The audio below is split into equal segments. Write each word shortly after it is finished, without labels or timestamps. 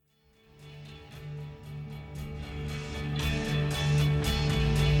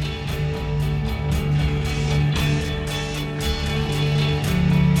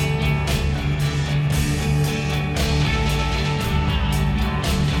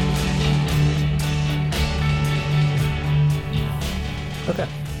Okay.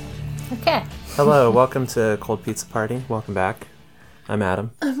 Okay. Hello, welcome to Cold Pizza Party. Welcome back. I'm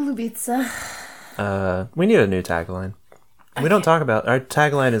Adam. I'm Lubitsa. We need a new tagline. We don't talk about... Our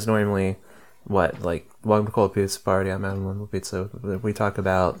tagline is normally, welcome to Cold Pizza Party. I'm Adam Lubitsa. We talk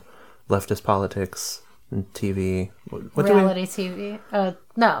about leftist politics and TV. Reality TV.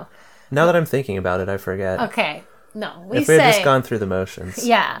 No. Now that I'm thinking about it, I forget. Okay. No. If we had just gone through the motions.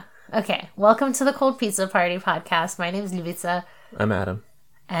 Yeah. Okay. Welcome to the Cold Pizza Party podcast. My name is Lubitsa. I'm Adam.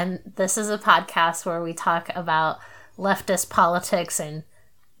 And this is a podcast where we talk about leftist politics and...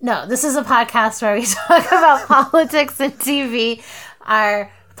 No, this is a podcast where we talk about politics and TV.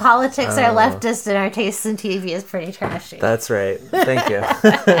 Our politics are leftist and our taste in TV is pretty trashy. That's right. Thank you.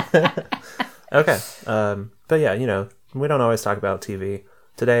 Okay. But yeah, we don't always talk about TV.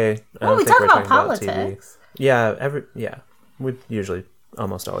 Today, I don't we think talk we're about talking politics. about TV. Yeah, we usually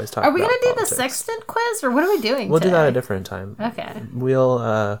almost always talk about Are we going to do politics. the sextant quiz, or what are we doing We'll today? do that a different time. Okay.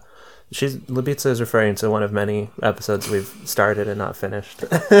 Lubitsa is referring to one of many episodes we've started and not finished.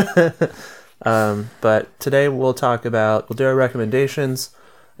 But today we'll do our recommendations,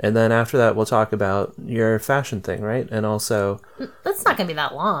 and then after that we'll talk about your fashion thing, right? And also... That's not going to be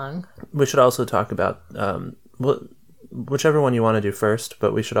that long. We should also talk about... whichever one you want to do first,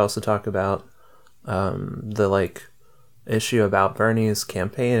 but we should also talk about the issue about Bernie's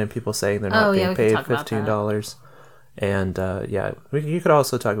campaign and people saying they're not being paid $15. And you could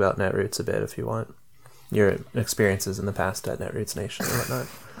also talk about Netroots a bit if you want. Your experiences in the past at Netroots Nation and whatnot.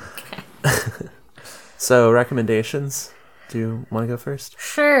 Okay. So, recommendations. Do you want to go first?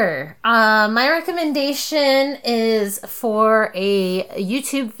 Sure. My recommendation is for a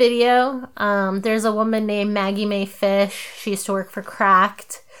YouTube video. There's a woman named Maggie Mae Fish. She used to work for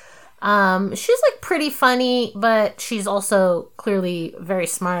Cracked. She's pretty funny, but she's also clearly very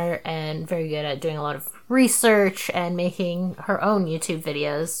smart and very good at doing a lot of research and making her own YouTube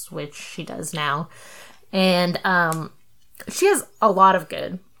videos, which she does now. And she has a lot of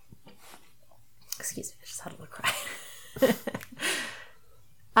good... Excuse me, I just had a little cry.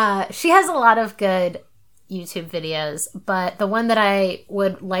 She has a lot of good YouTube videos, but the one that I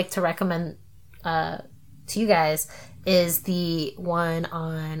would like to recommend to you guys is the one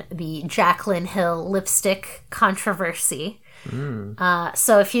on the Jaclyn Hill lipstick controversy.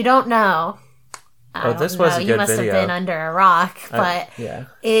 So if you don't know, this was a good you must video. have been under a rock, but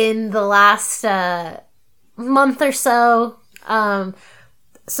in the last month or so,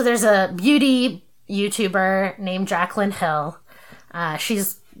 so there's a beauty YouTuber named Jaclyn Hill.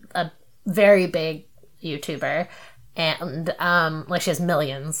 She's a very big YouTuber, and she has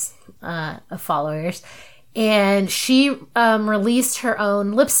millions of followers. And she released her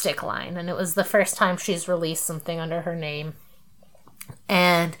own lipstick line, and it was the first time she's released something under her name.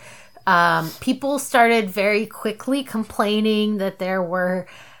 And people started very quickly complaining that there were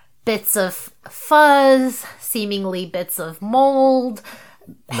bits of fuzz, seemingly bits of mold,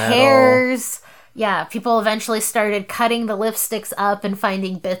 hairs. Yeah, people eventually started cutting the lipsticks up and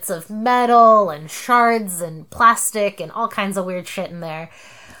finding bits of metal and shards and plastic and all kinds of weird shit in there.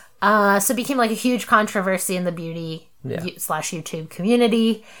 So it became a huge controversy in the beauty / YouTube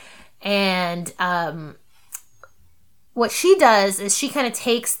community. And what she does is she kind of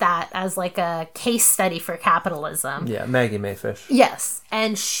takes that as a case study for capitalism. Yeah, Maggie Mae Fish. Yes.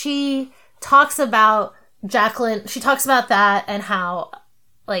 And she talks about she talks about that and how,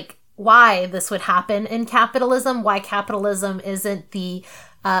 why this would happen in capitalism, why capitalism isn't the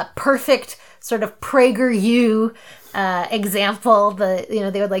perfect sort of PragerU example that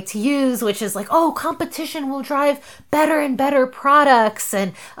they would like to use, which is competition will drive better and better products,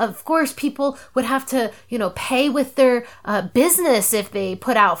 and of course people would have to pay with their business if they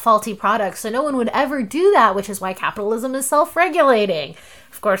put out faulty products, so no one would ever do that, which is why capitalism is self-regulating.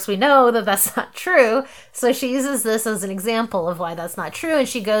 Of course, we know that that's not true, so she uses this as an example of why that's not true, and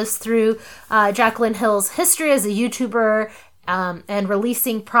she goes through Jaclyn Hill's history as a YouTuber and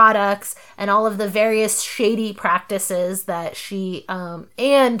releasing products and all of the various shady practices that she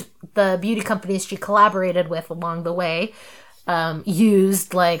and the beauty companies she collaborated with along the way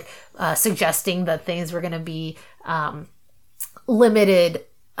used, suggesting that things were going to be limited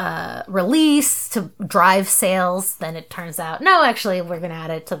release to drive sales. Then it turns out, no, actually, we're going to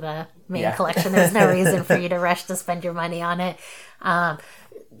add it to the main collection. There's no reason for you to rush to spend your money on it.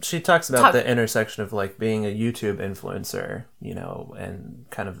 She talks about the intersection of being a YouTube influencer, and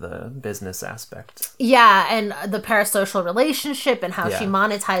kind of the business aspect. Yeah, and the parasocial relationship and how she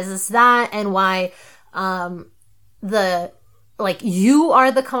monetizes that, and why you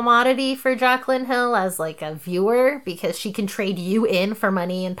are the commodity for Jaclyn Hill as a viewer, because she can trade you in for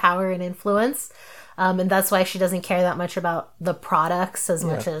money and power and influence. And that's why she doesn't care that much about the products as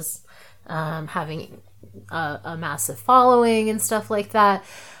much as having a massive following and stuff like that.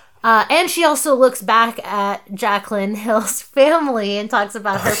 And she also looks back at Jaclyn Hill's family and talks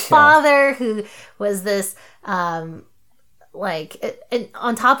about her father, who was this, on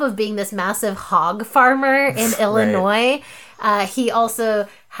top of being this massive hog farmer in Illinois, he also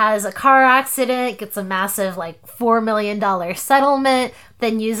has a car accident, gets a massive, $4 million settlement,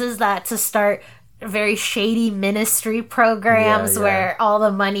 then uses that to start very shady ministry programs where all the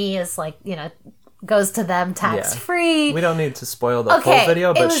money is, goes to them tax-free. Yeah. We don't need to spoil the whole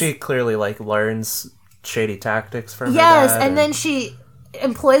video, but she clearly learns shady tactics from her dad. And then she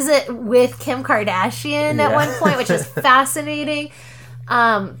employs it with Kim Kardashian at one point, which is fascinating.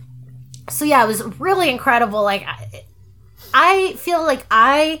 So it was really incredible. I feel like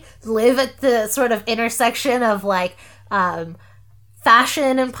I live at the sort of intersection of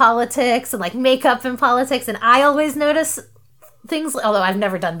fashion and politics and makeup and politics, and I always notice things, although I've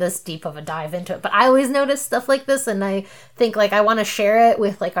never done this deep of a dive into it, but I always notice stuff like this, and I think I want to share it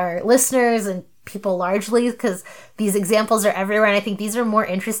with our listeners and people largely, because these examples are everywhere, and I think these are more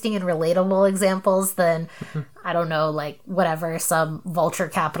interesting and relatable examples than I don't know, whatever some vulture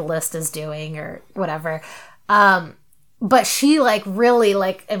capitalist is doing or whatever. But she really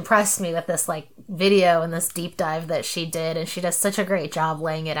impressed me with this video and this deep dive that she did, and she does such a great job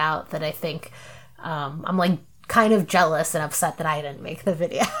laying it out that I think I'm kind of jealous and upset that I didn't make the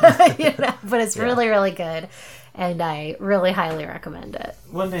video. But it's really, really good, and I really highly recommend it.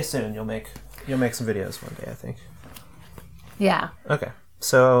 One day soon you'll make some videos one day, I think. Yeah. Okay.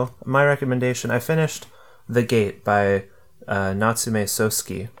 So my recommendation, I finished The Gate by Natsume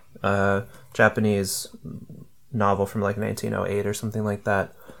Sosuke, a Japanese novel from 1908 or something like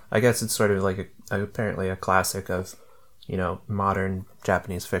that. I guess it's sort of apparently a classic of, modern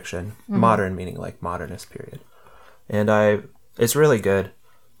Japanese fiction. Mm-hmm. Modern meaning modernist period. And it's really good.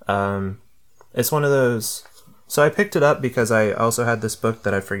 It's one of those. So I picked it up because I also had this book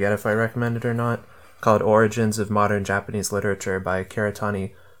that I forget if I recommended or not, called Origins of Modern Japanese Literature by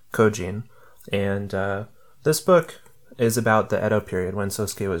Karatani Kojin. And this book is about the Edo period when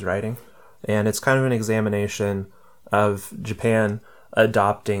Sosuke was writing. And it's kind of an examination of Japan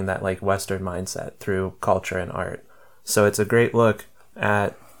adopting that Western mindset through culture and art. So it's a great look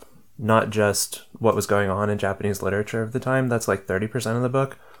at not just what was going on in Japanese literature of the time. That's 30% of the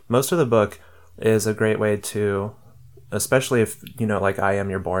book. Most of the book is a great way to, especially if, I am,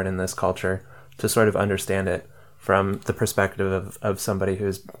 you're born in this culture, to sort of understand it from the perspective of somebody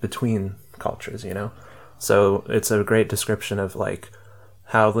who's between cultures, So it's a great description of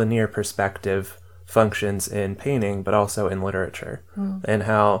how linear perspective functions in painting, but also in literature, and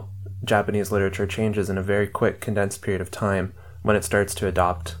how Japanese literature changes in a very quick, condensed period of time when it starts to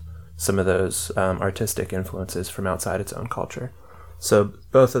adopt some of those artistic influences from outside its own culture. So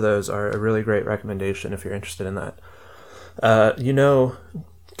both of those are a really great recommendation if you're interested in that.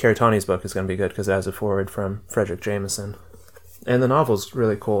 Karatani's book is going to be good because it has a foreword from Frederick Jameson. And the novel's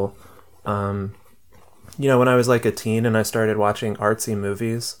really cool. When I was a teen and I started watching artsy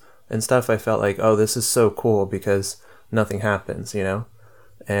movies and stuff, I felt oh, this is so cool because nothing happens,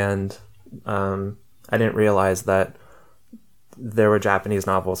 And I didn't realize that there were Japanese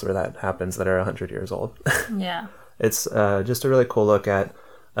novels where that happens that are 100 years old. Yeah. It's just a really cool look at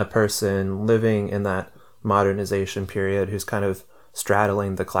a person living in that modernization period who's kind of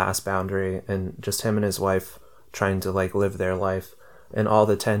straddling the class boundary, and just him and his wife trying to live their life. And all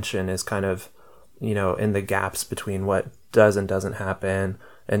the tension is kind of, in the gaps between what does and doesn't happen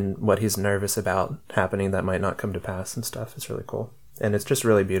and what he's nervous about happening that might not come to pass and stuff. It's really cool. And it's just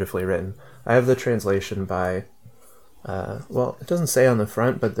really beautifully written. I have the translation by, it doesn't say on the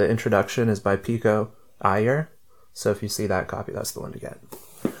front, but the introduction is by Pico Iyer. So if you see that copy, that's the one to get.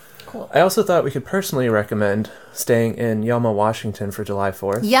 Cool. I also thought we could personally recommend staying in Yelma, Washington for July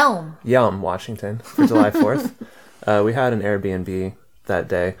 4th. Yelm, Washington for July 4th. We had an Airbnb that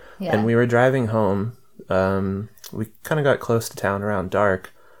day, and we were driving home. We kind of got close to town around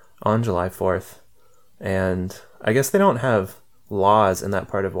dark on July 4th, and I guess they don't have laws in that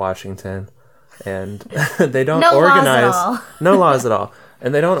part of Washington, and they don't organize no laws at all,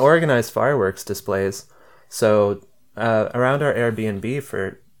 and they don't organize fireworks displays. So around our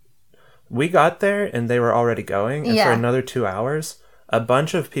Airbnb, we got there and they were already going, and for another 2 hours, a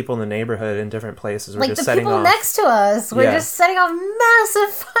bunch of people in the neighborhood in different places were just setting off. Like the people next to us were just setting off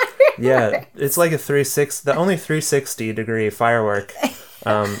massive fireworks. Yeah, it's like the only 360-degree firework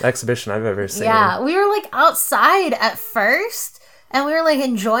exhibition I've ever seen. Yeah, we were outside at first, and we were like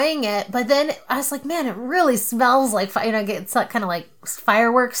enjoying it. But then I was like, man, it really smells like it's that kind of like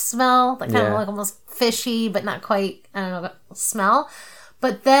fireworks smell, that kind of like almost fishy, but not quite, I don't know, smell.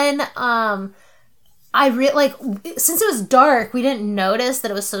 But then since it was dark, we didn't notice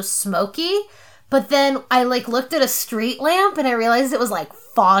that it was so smoky. But then I like looked at a street lamp and I realized it was like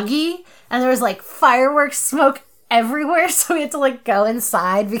foggy and there was like fireworks smoke everywhere. So we had to like go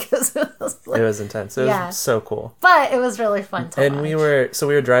inside because it was intense. It was so cool. But it was really fun to watch. And we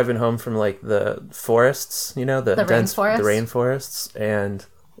were driving home from like the forests, the dense rainforests. And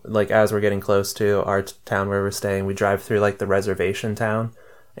like as we're getting close to our town where we're staying, we drive through like the reservation town,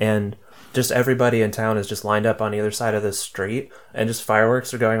 and just everybody in town is just lined up on either side of the street, and just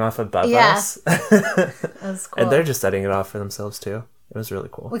fireworks are going off above us. That's cool. And they're just setting it off for themselves too. It was really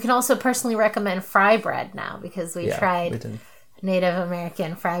cool. We can also personally recommend fry bread now because we tried Native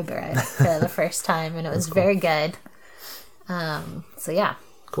American fry bread for the first time, and it was very good. So yeah.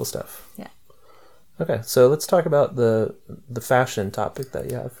 Cool stuff. Yeah. Okay, so let's talk about the fashion topic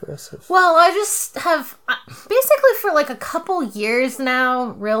that you have for us. Well, I just have basically for like a couple years now,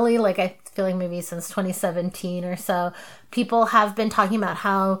 really, like I feel like maybe since 2017 or so, people have been talking about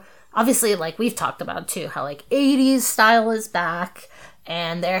how, obviously, like we've talked about too, how like 80s style is back.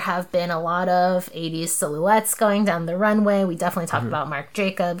 And there have been a lot of 80s silhouettes going down the runway. We definitely talked about Marc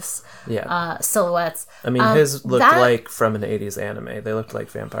Jacobs silhouettes. I mean, his looked like from an 80s anime. They looked like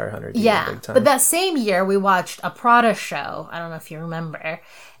Vampire Hunter D big time. But that same year, we watched a Prada show. I don't know if you remember.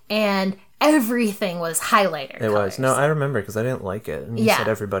 And everything was highlighter colors. Was. No, I remember because I didn't like it. And you said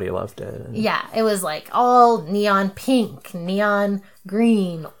everybody loved it. And... Yeah, it was like all neon pink, neon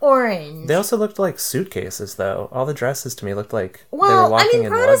green, orange. They also looked like suitcases, though. All the dresses to me looked like they were walking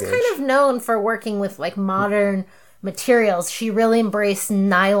in luggage. Prada's kind of known for working with like modern materials. She really embraced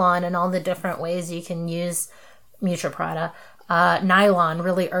nylon and all the different ways you can use Miuccia Prada nylon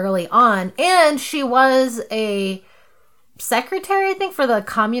really early on. And she was a secretary, I think, for the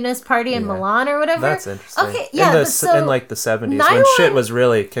Communist Party in Milan or whatever. That's interesting. Okay, yeah. In like the 70s, nylon, when shit was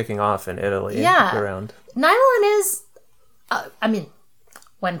really kicking off in Italy. Around. Nylon is, I mean,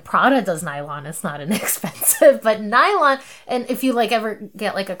 when Prada does nylon, it's not inexpensive, but nylon, and if you like ever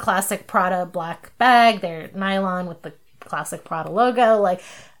get like a classic Prada black bag, they're nylon with the classic Prada logo, like,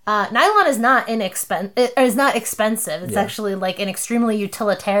 nylon is not expensive. It's actually like an extremely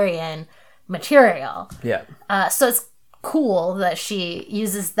utilitarian material. Yeah. So it's cool that she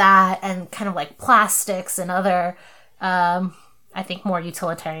uses that and kind of like plastics and other I think more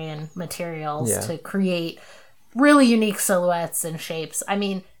utilitarian materials to create really unique silhouettes and shapes. I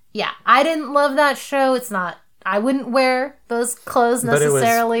mean, I didn't love that show. I wouldn't wear those clothes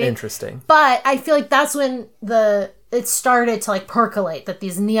necessarily. But it was interesting. But I feel like that's when it started to like percolate, that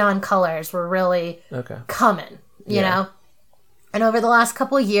these neon colors were really coming, you know? And over the last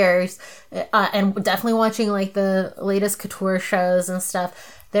couple of years, and definitely watching like the latest couture shows and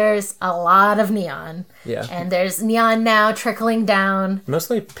stuff, there's a lot of neon. Yeah. And there's neon now trickling down.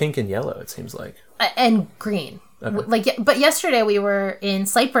 Mostly pink and yellow, it seems like. And green. Okay. But yesterday we were in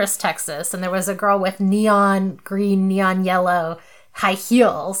Cypress, Texas, and there was a girl with neon green, neon yellow high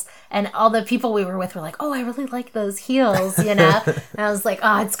heels, and all the people we were with were like, oh, I really like those heels, you know? And I was like,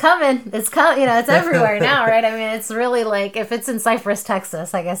 oh, it's coming, it's everywhere now, right? I mean, it's really like, if it's in Cypress,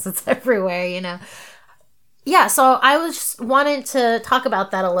 Texas, I guess it's everywhere, you know? Yeah, so I was just wanted to talk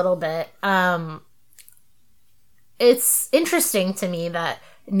about that a little bit. It's interesting to me that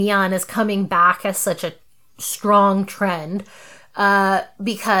neon is coming back as such a strong trend,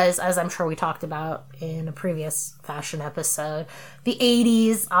 because, as I'm sure we talked about in a previous fashion episode, the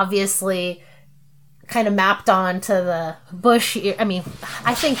 80s obviously kind of mapped on to the Bush. I mean,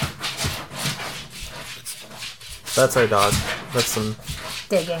 I think... That's our dog. That's some...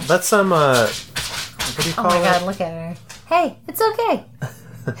 Digging. That's some, what do you call it? Oh my god, look at her. Hey, it's okay.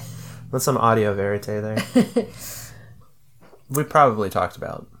 That's some audio verite there. We probably talked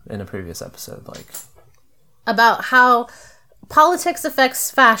about in a previous episode, like... about how politics affects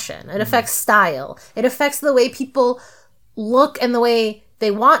fashion. It affects style. It affects the way people look and the way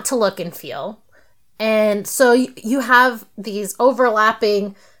they want to look and feel. And so you have these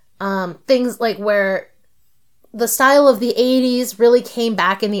overlapping things, like where the style of the 80s really came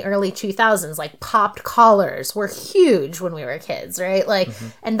back in the early 2000s. Like popped collars were huge when we were kids, right? Like,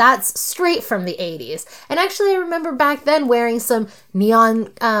 and that's straight from the 80s. And actually I remember back then wearing some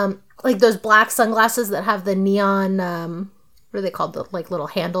neon, like those black sunglasses that have the neon, what are they called? The like little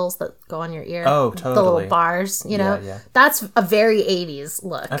handles that go on your ear. Oh, totally. The little bars, you know? Yeah. That's a very 80s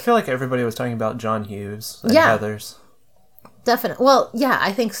look. I feel like everybody was talking about John Hughes and Heathers. Definitely. Well, yeah,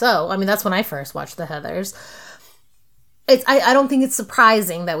 I think so. I mean, that's when I first watched the Heathers. I don't think it's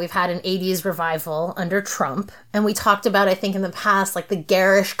surprising that we've had an 80s revival under Trump. And we talked about, I think in the past, like the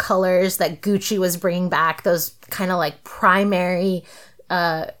garish colors that Gucci was bringing back, those kind of like primary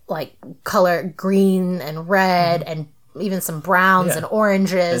like color, green and red and even some browns and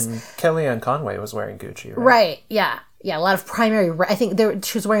oranges. And Kellyanne Conway was wearing Gucci, right? Right, yeah. Yeah, a lot of primary red. I think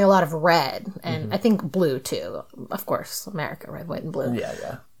she was wearing a lot of red and I think blue too. Of course, America, red, white, and blue.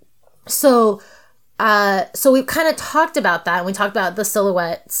 Yeah. So we kind of talked about that, and we talked about the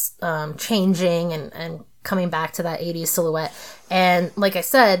silhouettes changing and coming back to that 80s silhouette. And like I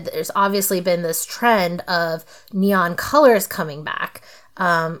said, there's obviously been this trend of neon colors coming back.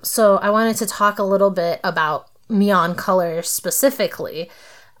 So I wanted to talk a little bit about neon colors specifically,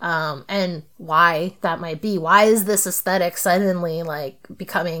 and why that might be. Why is this aesthetic suddenly like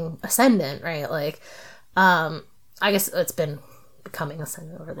becoming ascendant, right? Like, I guess it's been becoming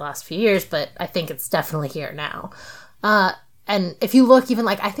ascendant over the last few years, but I think it's definitely here now. And if you look even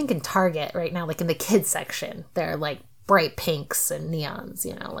like, I think in Target right now, like in the kids section, there are like bright pinks and neons,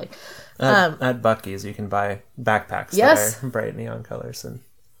 you know, like at Buc-ee's you can buy backpacks that are bright neon colors. And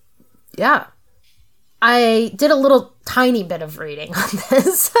yeah, I did a little tiny bit of reading on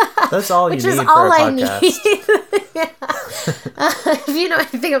this. That's all you need for a podcast. If you know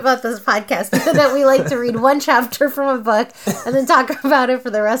anything about this podcast, you know that we like to read one chapter from a book and then talk about it for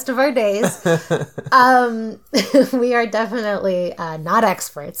the rest of our days. We are definitely not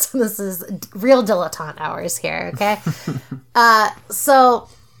experts. This is real dilettante hours here, okay? So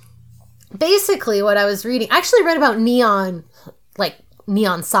basically what I was reading, I actually read about neon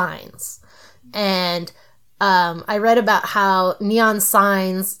signs. And I read about how neon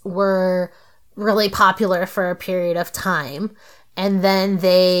signs were really popular for a period of time. And then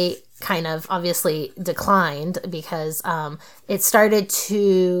they kind of obviously declined because it started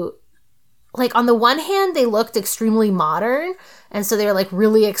to, like, on the one hand, they looked extremely modern. And so they were, like,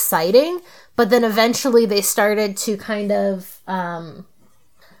 really exciting. But then eventually they started to kind of,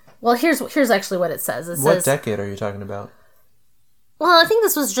 well, here's actually what it says. What decade are you talking about? Well, I think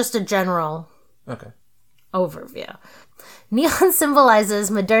this was just a general overview. Neon symbolizes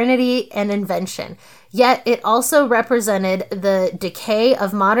modernity and invention, yet it also represented the decay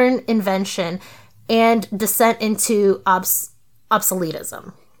of modern invention and descent into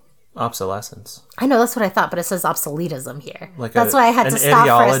obsoletism. Obsolescence. I know, that's what I thought, but it says obsoletism here. Like that's why I had to stop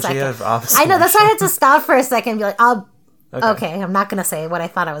for a second. I know, that's why I had to stop for a second and be like, okay, I'm not going to say what I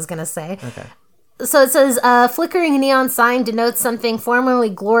thought I was going to say. Okay. So it says, a flickering neon sign denotes something formerly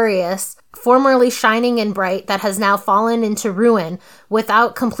glorious, formerly shining and bright, that has now fallen into ruin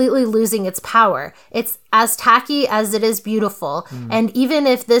without completely losing its power. It's as tacky as it is beautiful. And even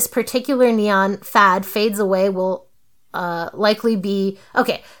if this particular neon fad fades away, will likely be...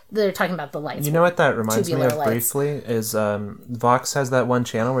 Okay, they're talking about the lights. You know what that reminds me of briefly is Vox has that one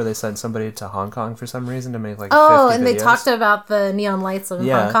channel where they sent somebody to Hong Kong for some reason to make like 50 and videos. They talked about the neon lights of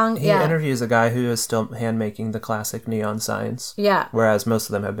Hong Kong. He interviews a guy who is still hand making the classic neon signs. Yeah. Whereas most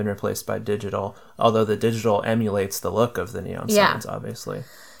of them have been replaced by digital, although the digital emulates the look of the neon signs, obviously.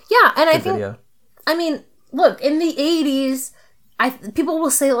 Yeah, and I think, I mean, look, in the 80s... people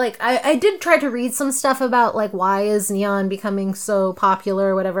will say, like, I did try to read some stuff about, like, why is neon becoming so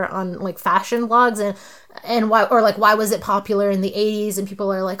popular or whatever on, like, fashion blogs and why, or, like, why was it popular in the 80s? And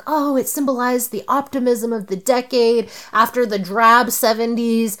people are like, oh, it symbolized the optimism of the decade. After the drab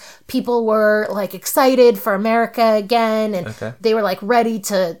 70s, people were, like, excited for America again. And they were, like, ready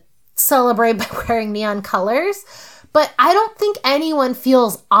to celebrate by wearing neon colors. But I don't think anyone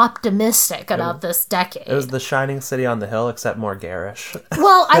feels optimistic about this decade. It was the shining city on the hill, except more garish.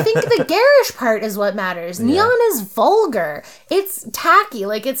 Well, I think the garish part is what matters. Neon is vulgar. It's tacky.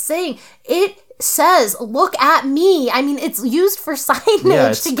 Like, it's saying, it says, look at me. I mean, it's used for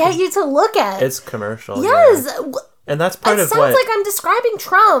signage to get you to look at. It's commercial. Yes. Yeah. And that's part of what... It sounds like I'm describing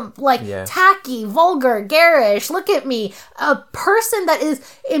Trump. Like, tacky, vulgar, garish. Look at me. A person that is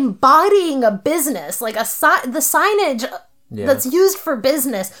embodying a business. Like, the signage that's used for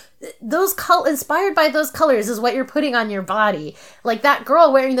business. Those inspired by those colors is what you're putting on your body. Like, that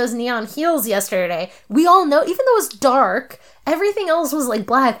girl wearing those neon heels yesterday. We all know, even though it was dark, everything else was, like,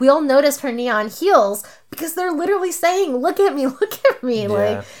 black. We all noticed her neon heels because they're literally saying, look at me, look at me.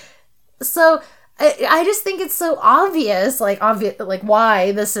 Like, so... I just think it's so obvious, like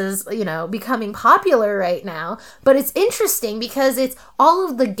why this is, you know, becoming popular right now. But it's interesting because it's all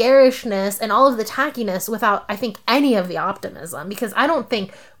of the garishness and all of the tackiness without, I think, any of the optimism. Because I don't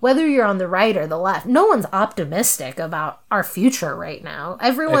think, whether you're on the right or the left, no one's optimistic about our future right now.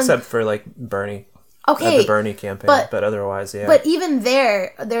 Everyone, except for, like, Bernie. Okay. At the Bernie campaign, but otherwise, But even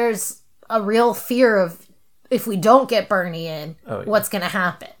there's a real fear of if we don't get Bernie in, what's going to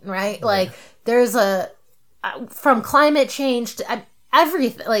happen, right? Yeah. Like, there's from climate change to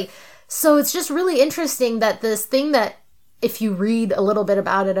everything. Like, so it's just really interesting that this thing that, if you read a little bit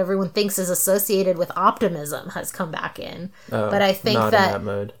about it, everyone thinks is associated with optimism has come back in. But I think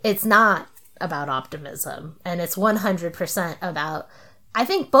that it's not about optimism, and it's 100% about, I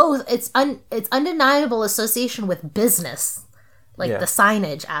think both, it's undeniable association with business, like the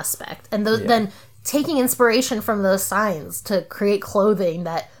signage aspect. And then taking inspiration from those signs to create clothing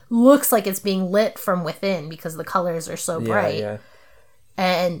that looks like it's being lit from within because the colors are so bright. Yeah.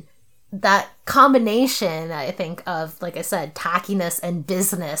 And that combination, I think, of, like I said, tackiness and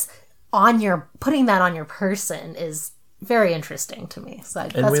business putting that on your person is very interesting to me. So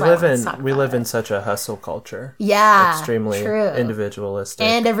and we live in such a hustle culture. Yeah, extremely individualistic,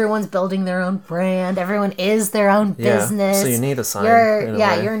 and everyone's building their own brand. Everyone is their own business. So you need a sign.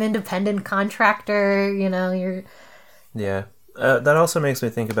 You're an independent contractor. You're. Yeah, that also makes me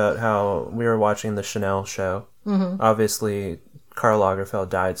think about how we were watching the Chanel show. Mm-hmm. Obviously, Karl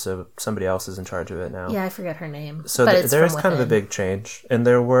Lagerfeld died, so somebody else is in charge of it now. Yeah, I forget her name. So there is kind of a big change, and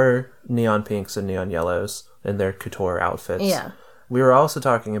there were neon pinks and neon yellows in their couture outfits. Yeah. We were also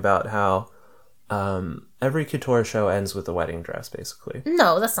talking about how every couture show ends with a wedding dress, basically.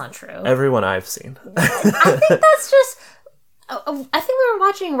 No, that's not true. Everyone I've seen. I think that's just... I think we were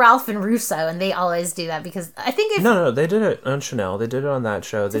watching Ralph and Russo, and they always do that, because I think if... No, they did it on Chanel. They did it on that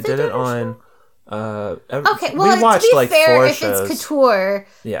show. They did it on... okay, well, we watched, to be fair, 4 shows. If it's couture,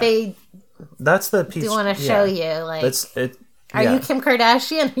 that's the piece. They want to show you, like... Are you Kim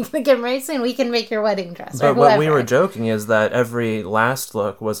Kardashian? Are you going to get married soon? We can make your wedding dress. But what we were joking is that every last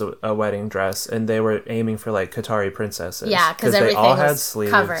look was a wedding dress, and they were aiming for, like, Qatari princesses. Yeah, because everything they all had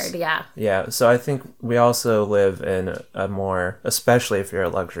sleeves. Covered, yeah. Yeah, so I think we also live in a more, especially if you're a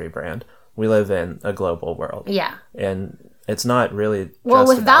luxury brand, we live in a global world. Yeah. And it's not really just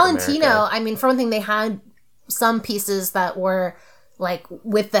with Valentino, America. I mean, for one thing, they had some pieces that were, like,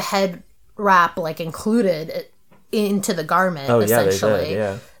 with the head wrap, like, included into the garment, essentially. They did,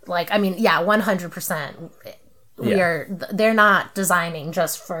 yeah. Like, I mean, 100%. They're not designing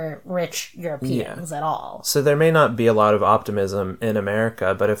just for rich Europeans at all. So there may not be a lot of optimism in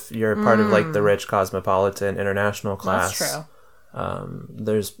America, but if you're part of, like, the rich cosmopolitan international class, that's true.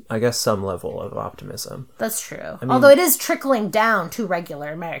 There's, I guess, some level of optimism. That's true. I mean, although it is trickling down to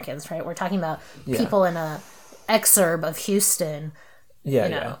regular Americans, right? We're talking about people in a exurb of Houston.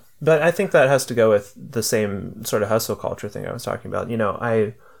 Yeah. But I think that has to go with the same sort of hustle culture thing I was talking about.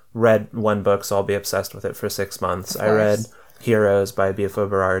 I read one book, so I'll be obsessed with it for 6 months. I read Heroes by Bifo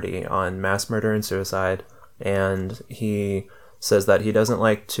Berardi on mass murder and suicide, and he says that he doesn't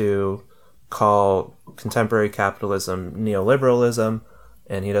like to call contemporary capitalism neoliberalism,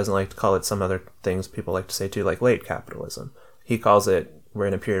 and he doesn't like to call it some other things people like to say too, like late capitalism. He calls it, we're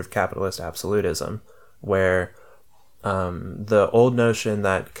in a period of capitalist absolutism, where the old notion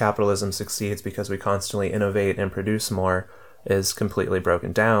that capitalism succeeds because we constantly innovate and produce more is completely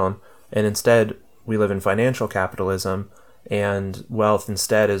broken down, and instead we live in financial capitalism, and wealth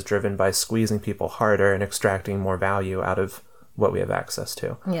instead is driven by squeezing people harder and extracting more value out of what we have access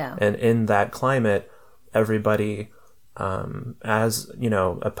to. Yeah. And in that climate, everybody, as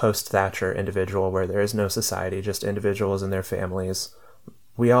a post-Thatcher individual where there is no society, just individuals and their families,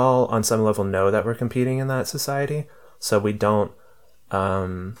 we all on some level know that we're competing in that society. So we don't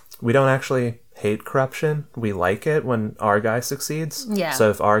actually hate corruption. We like it when our guy succeeds. Yeah.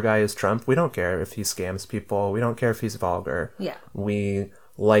 So if our guy is Trump, we don't care if he scams people. We don't care if he's vulgar. Yeah. We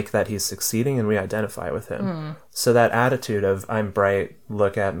like that he's succeeding and we identify with him. So that attitude of I'm bright,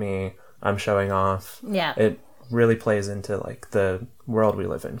 look at me, I'm showing off. Yeah. It really plays into like the world we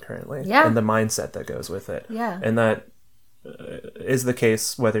live in currently. Yeah. And the mindset that goes with it. Yeah. And that is the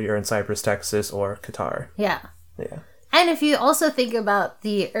case whether you're in Cyprus, Texas, or Qatar. Yeah. Yeah. And if you also think about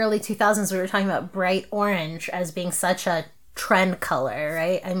the early 2000s, we were talking about bright orange as being such a trend color,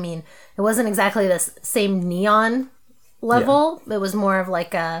 right? I mean, it wasn't exactly the same neon level. Yeah. It was more of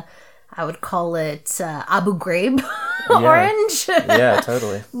like I would call it Abu Ghraib orange. Yeah,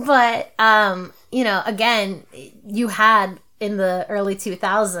 totally. But, again, you had in the early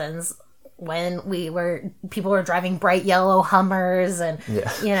 2000s when people were driving bright yellow Hummers and,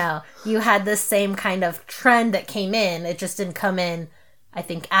 you had this same kind of trend that came in. It just didn't come in, I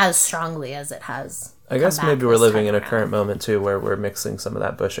think, as strongly as it has. I guess maybe we're living in a current moment, too, where we're mixing some of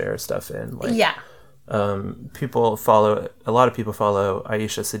that Bush era stuff in. Like, a lot of people follow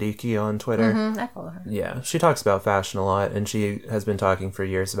Aisha Siddiqui on Twitter. Mm-hmm, I follow her. Yeah, she talks about fashion a lot, and she has been talking for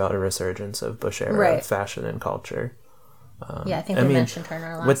years about a resurgence of Bush era fashion and culture. I think we mentioned her in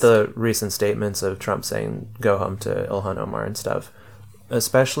our last. With the recent statements of Trump saying, go home to Ilhan Omar and stuff,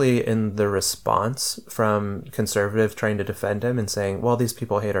 especially in the response from conservatives trying to defend him and saying, well, these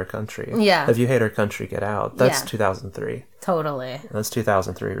people hate our country. Yeah. If you hate our country, get out. That's 2003. Totally. That's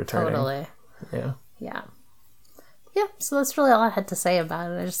 2003 returning. Totally. Yeah. Yeah. Yeah, so that's really all I had to say about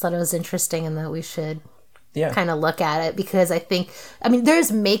it. I just thought it was interesting and that we should kind of look at it because I mean,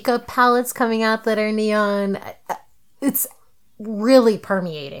 there's makeup palettes coming out that are neon. It's really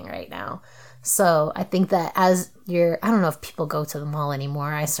permeating right now. So I think that I don't know if people go to the mall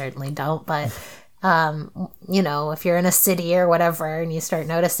anymore. I certainly don't. But, if you're in a city or whatever and you start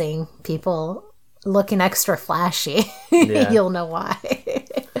noticing people looking extra flashy, you'll know why.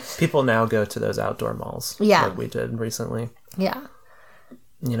 People now go to those outdoor malls like we did recently. Yeah.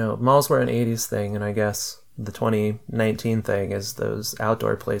 Malls were an 80s thing, and I guess the 2019 thing is those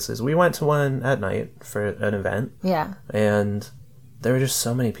outdoor places. We went to one at night for an event. Yeah. And there were just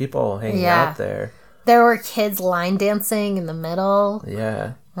so many people hanging out there. There were kids line dancing in the middle.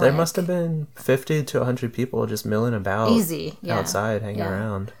 Yeah. There must have been 50 to 100 people just milling about. Easy. Outside, hanging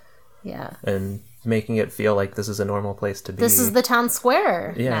around. Yeah. And making it feel like this is a normal place to be. This is the town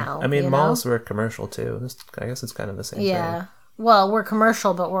square now. I mean, malls were commercial too. I guess it's kind of the same thing. Yeah. Well, we're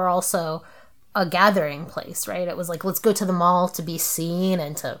commercial, but we're also a gathering place, right? It was like, let's go to the mall to be seen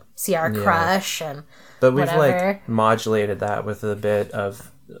and to see our crush and But we've modulated that with a bit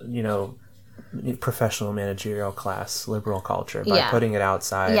of, professional managerial class liberal culture by putting it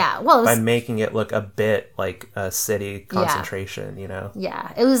outside. Yeah. Well, by making it look a bit like a city concentration,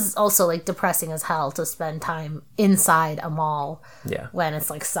 Yeah. It was also like depressing as hell to spend time inside a mall when it's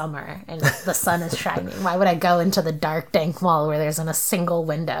like summer and the sun is shining. Why would I go into the dark, dank mall where there's a single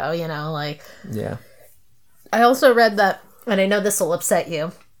window, Yeah. I also read that, and I know this will upset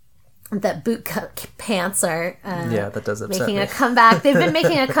you, that bootcut pants are that does upset making me. a comeback. They've been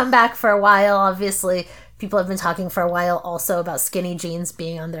making a comeback for a while. Obviously, people have been talking for a while also about skinny jeans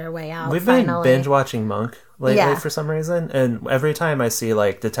being on their way out. We've been binge watching Monk lately for some reason, and every time I see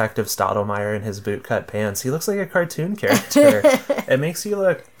like Detective Stottlemyre in his bootcut pants, he looks like a cartoon character. It makes you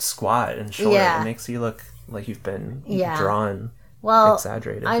look squat and short. It makes you look like you've been drawn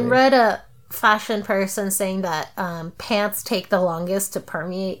exaggerated. I read a fashion person saying that pants take the longest to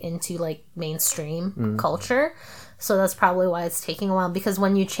permeate into like mainstream culture, so that's probably why it's taking a while, because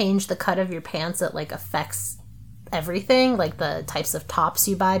when you change the cut of your pants it like affects everything, like the types of tops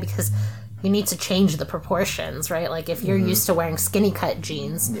you buy, because you need to change the proportions, right? Like if you're used to wearing skinny cut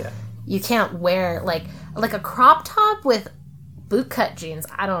jeans, you can't wear like a crop top with bootcut jeans.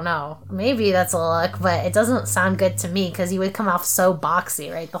 I don't know. Maybe that's a look, but it doesn't sound good to me because you would come off so boxy,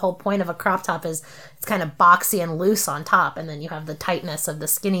 right? The whole point of a crop top is it's kind of boxy and loose on top, and then you have the tightness of the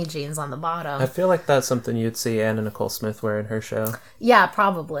skinny jeans on the bottom. I feel like that's something you'd see Anna Nicole Smith wear in her show. Yeah,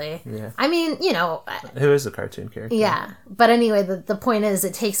 probably. Yeah. I mean, who is a cartoon character? Yeah. But anyway, the point is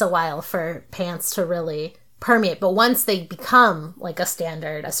it takes a while for pants to really permeate, but once they become like a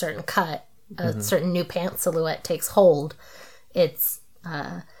standard, a certain cut, a certain new pant silhouette takes hold, it's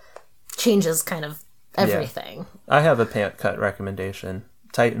changes kind of everything. I have a pant cut recommendation.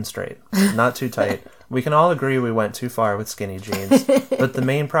 Tight and straight. Not too tight. We can all agree we went too far with skinny jeans. But the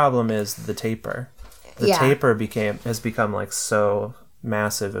main problem is the taper. The taper has become like so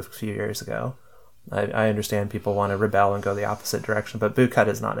massive a few years ago. I understand people want to rebel and go the opposite direction, but bootcut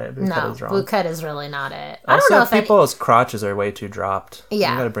is not it. Bootcut is wrong. Bootcut is really not it. I don't know if people's crotches are way too dropped.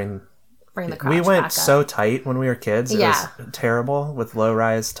 Yeah. You gotta bring the crotch We went back so up. tight when we were kids. It was terrible with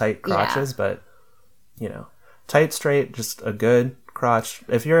low-rise, tight crotches, but, tight, straight, just a good crotch.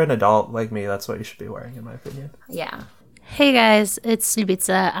 If you're an adult like me, that's what you should be wearing, in my opinion. Yeah. Hey guys, it's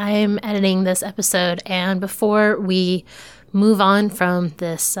Slupitsa. I'm editing this episode, and before we move on from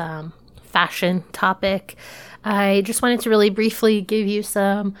this fashion topic, I just wanted to really briefly give you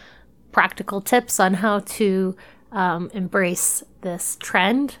some practical tips on how to embrace this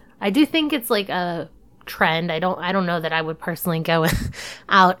trend. I do think it's like a trend. I don't know that I would personally go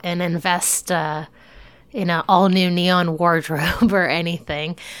out and invest in an all new neon wardrobe or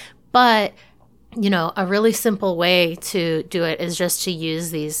anything, but a really simple way to do it is just to use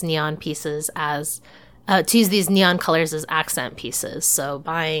these neon pieces to use these neon colors as accent pieces. So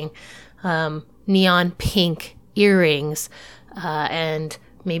buying neon pink earrings and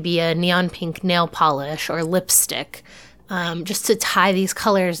maybe a neon pink nail polish or lipstick, just to tie these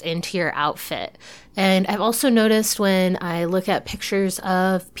colors into your outfit. And I've also noticed when I look at pictures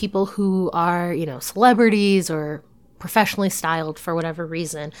of people who are, celebrities or professionally styled for whatever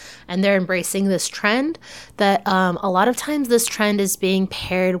reason, and they're embracing this trend, that a lot of times this trend is being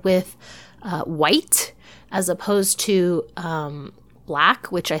paired with white as opposed to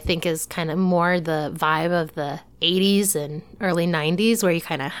black, which I think is kind of more the vibe of the 80s and early 90s, where you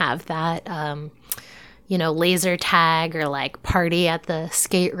kind of have that, laser tag or like party at the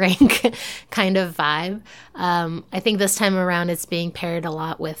skate rink kind of vibe. I think this time around it's being paired a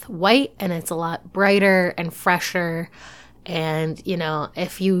lot with white, and it's a lot brighter and fresher. And,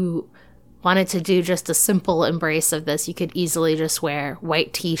 if you wanted to do just a simple embrace of this, you could easily just wear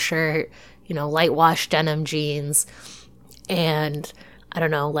white t-shirt, light wash denim jeans, and I don't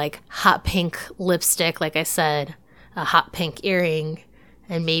know, like hot pink lipstick, like I said, a hot pink earring,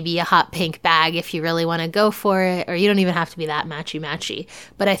 and maybe a hot pink bag if you really want to go for it, or you don't even have to be that matchy-matchy.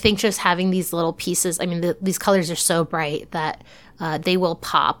 But I think just having these little pieces, these colors are so bright that they will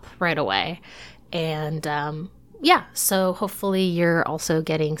pop right away. And so hopefully you're also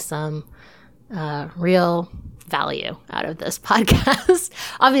getting some real value out of this podcast.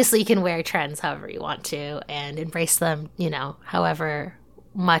 Obviously, you can wear trends however you want to and embrace them, however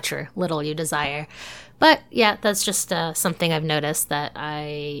much or little you desire. But yeah, that's just something I've noticed that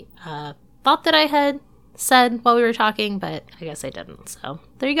I thought that I had said while we were talking, but I guess I didn't. So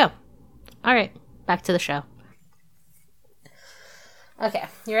there you go. All right, back to the show. Okay,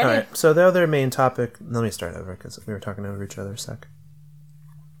 you ready? All right, so the other main topic, let me start over because we were talking over each other a sec.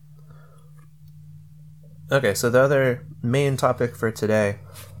 Okay, so the other main topic for today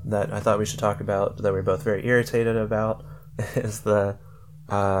that I thought we should talk about, that we're both very irritated about, is the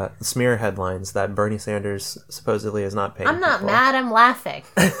smear headlines that Bernie Sanders supposedly is not paying I'm not people. mad, I'm laughing.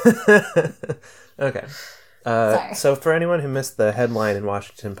 Okay. Sorry. So for anyone who missed the headline in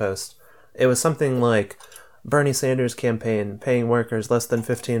Washington Post, it was something like, Bernie Sanders campaign paying workers less than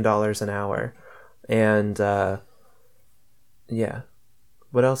 $15 an hour. And, yeah.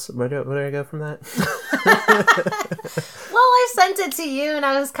 What else? Where do I go from that? Well, I sent it to you and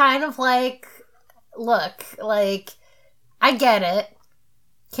I was kind of like, look, like, I get it.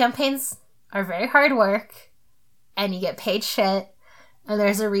 Campaigns are very hard work and you get paid shit. And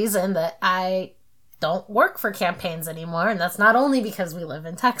there's a reason that I don't work for campaigns anymore. And that's not only because we live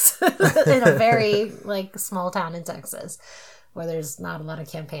in Texas, in a very like small town in Texas where there's not a lot of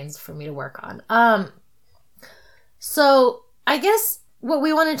campaigns for me to work on. So I guess what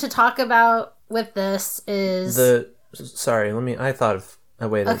we wanted to talk about with this is I thought of a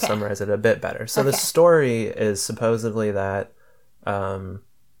way to summarize it a bit better. So the story is supposedly that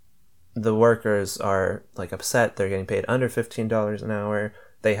the workers are like upset. They're getting paid under $15 an hour.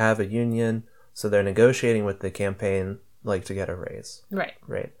 They have a union, so they're negotiating with the campaign like to get a raise.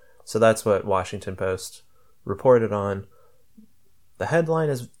 Right. So that's what Washington Post reported on. The headline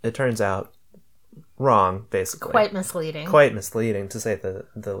is, it turns out, wrong, basically. Quite misleading, to say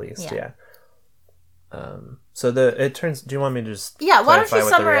the least. Yeah. So it turns. Do you want me to just why don't you what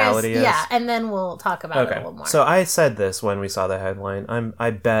summarize? The reality is? Yeah, and then we'll talk about it a little more. So I said this when we saw the headline.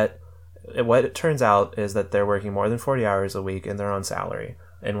 I bet what it turns out is that they're working more than 40 hours a week and they're on salary.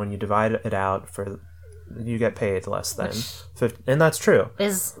 And when you divide it out you get paid less than 50, and that's true.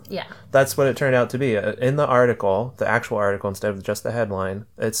 That's what it turned out to be. In the article, the actual article, instead of just the headline,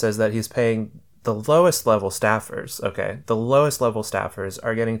 it says that he's paying the lowest level staffers. Okay, the lowest level staffers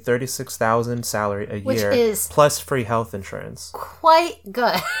are getting $36,000 salary a year, which is plus free health insurance. Quite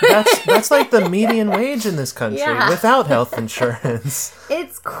good. That's like the median wage in this country without health insurance.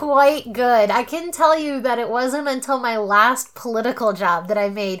 It's quite good. I can tell you that it wasn't until my last political job that I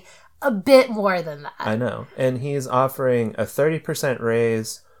made a bit more than that. I know. And he's offering a 30%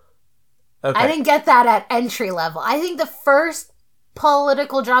 raise. Okay. I didn't get that at entry level. I think the first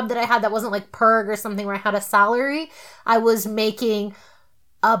political job that I had that wasn't like PERG or something where I had a salary, I was making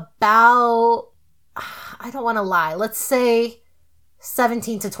about, I don't want to lie, let's say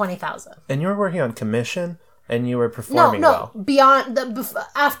 17 to 20,000. And you were working on commission and you were performing well. Beyond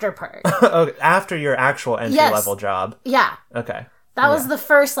after PERG. Okay, after your actual entry level job. Yeah. Okay. That was the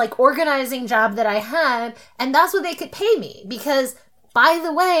first like organizing job that I had, and that's what they could pay me because, by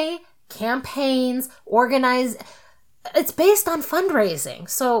the way, campaigns, it's based on fundraising.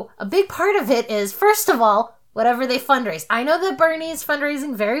 So a big part of it is, first of all, whatever they fundraise. I know that Bernie's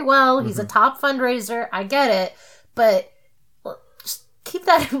fundraising very well. He's a top fundraiser. I get it. But just keep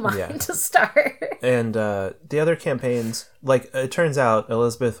that in mind to start. And the other campaigns, like it turns out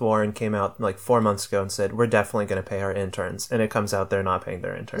Elizabeth Warren came out like 4 months ago and said, we're definitely going to pay our interns. And it comes out they're not paying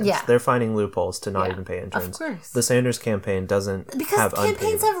their interns. Yeah. They're finding loopholes to not even pay interns. Of course. The Sanders campaign doesn't have unpaid. Because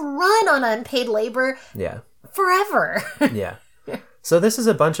campaigns have run on unpaid labor forever. Yeah. So this is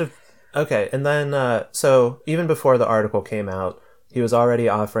a bunch of... Okay, and then, so even before the article came out, he was already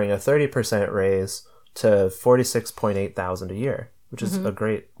offering a 30% raise to $46,800 a year. which is a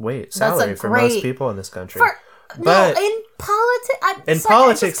great salary for most people in this country. But in politics,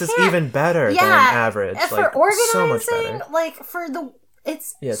 politics is even better than average. For organizing, so much better. Like for the,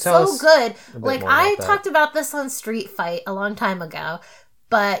 it's so good. Like I talked about this on Street Fight a long time ago,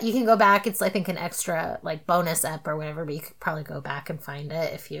 but you can go back. It's I think an extra like bonus ep or whatever, but you could probably go back and find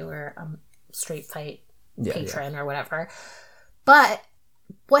it if you were a Street Fight patron or whatever. But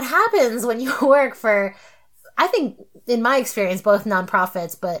what happens when you work for, I think in my experience, both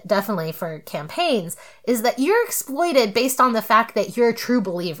nonprofits, but definitely for campaigns, is that you're exploited based on the fact that you're a true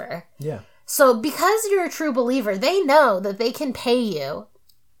believer. Yeah. So because you're a true believer, they know that they can pay you,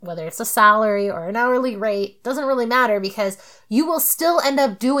 whether it's a salary or an hourly rate, doesn't really matter because you will still end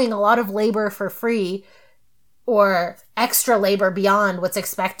up doing a lot of labor for free or extra labor beyond what's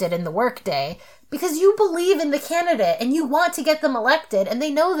expected in the workday because you believe in the candidate and you want to get them elected and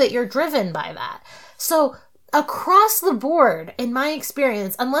they know that you're driven by that. So across the board, in my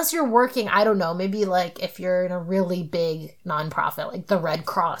experience, unless you're working, I don't know, maybe like if you're in a really big nonprofit, like the Red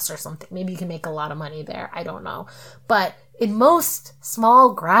Cross or something, maybe you can make a lot of money there. I don't know. But in most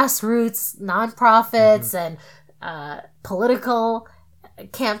small grassroots nonprofits and political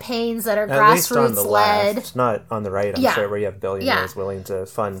campaigns that are grassroots led, left, not on the right, I'm sure, where you have billionaires willing to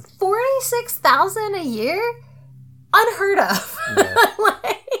fund $46,000 a year, unheard of. Yeah.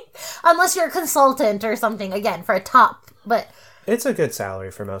 Unless you're a consultant or something, again, for a top, but... It's a good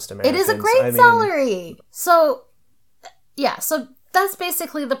salary for most Americans. It is a great salary. So, yeah, so that's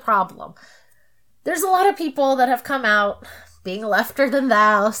basically the problem. There's a lot of people that have come out, being lefter than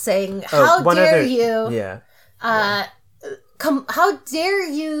thou, saying, how dare you... how dare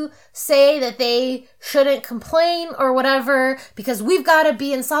you say that they shouldn't complain or whatever, because we've got to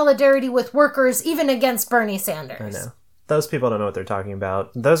be in solidarity with workers, even against Bernie Sanders. I know. Those people don't know what they're talking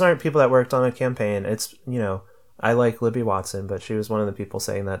about. Those aren't people that worked on a campaign. It's, I like Libby Watson, but she was one of the people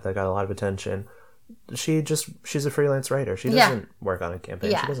saying that got a lot of attention. She's a freelance writer. She doesn't work on a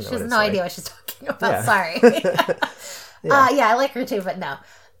campaign. Yeah, she doesn't know she has no idea what she's talking about. Yeah. Sorry. I like her too, but no.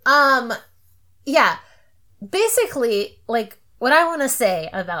 Basically, like, what I want to say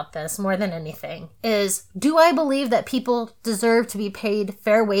about this more than anything is, do I believe that people deserve to be paid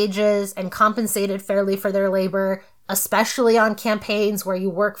fair wages and compensated fairly for their labor, especially on campaigns where you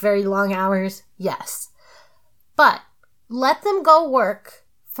work very long hours? Yes. But let them go work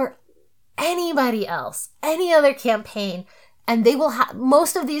for anybody else, any other campaign, and they will have,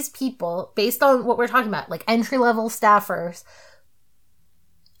 most of these people, based on what we're talking about, like entry-level staffers,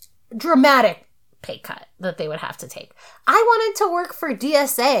 dramatic pay cut that they would have to take. I wanted to work for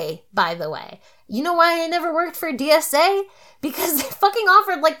DSA, by the way. You know why I never worked for DSA? Because they fucking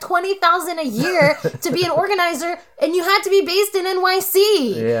offered like $20,000 a year to be an organizer, and you had to be based in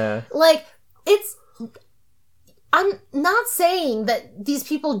NYC. Yeah. Like, I'm not saying that these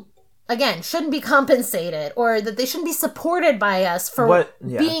people, again, shouldn't be compensated or that they shouldn't be supported by us for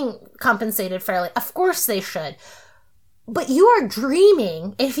being compensated fairly. Of course they should. But you are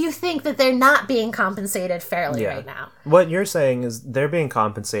dreaming if you think that they're not being compensated fairly right now. What you're saying is they're being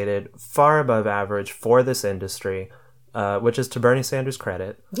compensated far above average for this industry, which is to Bernie Sanders'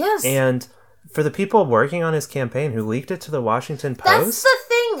 credit. Yes. And for the people working on his campaign who leaked it to the Washington Post. That's the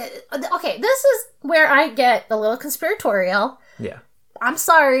thing. Okay, this is where I get a little conspiratorial. Yeah. I'm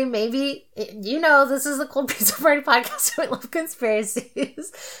sorry, maybe, this is the Cold Pizza Party podcast, so I love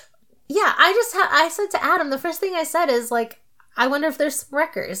conspiracies. Yeah, I said to Adam, the first thing I said is, like, I wonder if there's some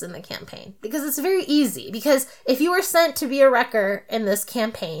wreckers in the campaign. Because it's very easy. Because if you were sent to be a wrecker in this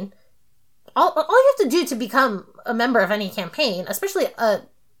campaign, all you have to do to become a member of any campaign, especially a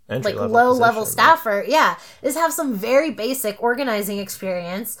low-level staffer, is have some very basic organizing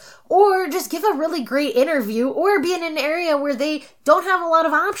experience, or just give a really great interview, or be in an area where they don't have a lot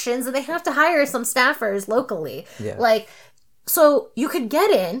of options and they have to hire some staffers locally. Yeah. Like, so you could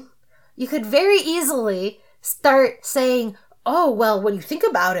get in. You could very easily start saying, oh, well, when you think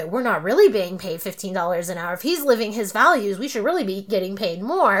about it, we're not really being paid $15 an hour. If he's living his values, we should really be getting paid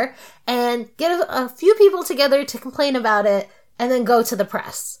more, and get a few people together to complain about it, and then go to the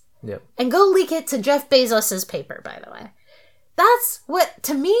press. Yep. And go leak it to Jeff Bezos' paper, by the way. That's what,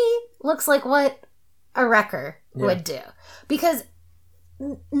 to me, looks like what a wrecker would do. Because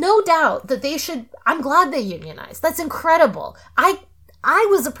no doubt that they should, I'm glad they unionized. That's incredible. I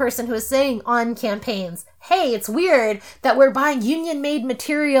was a person who was saying on campaigns, hey, it's weird that we're buying union-made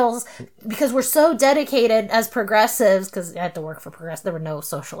materials because we're so dedicated as progressives, because I had to work for progressives. There were no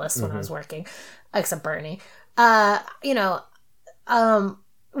socialists when I was working, except Bernie.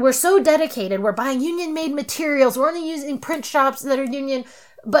 We're so dedicated. We're buying union-made materials. We're only using print shops that are union.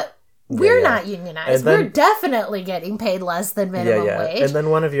 But We're not unionized. Then, we're definitely getting paid less than minimum wage. And then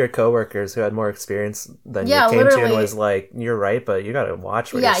one of your coworkers who had more experience than you came to and was like, you're right, but you got to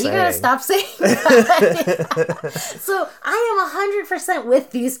watch what you're saying. Yeah, you got to stop saying that. So I am 100%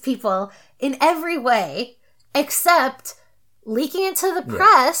 with these people in every way, except leaking it to the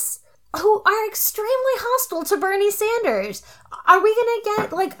press, who are extremely hostile to Bernie Sanders. Are we going to get,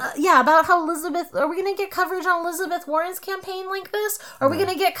 about how are we going to get coverage on Elizabeth Warren's campaign like this? Are we going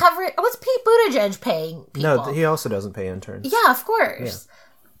to get coverage? What's Pete Buttigieg paying people? No, he also doesn't pay interns. Yeah, of course.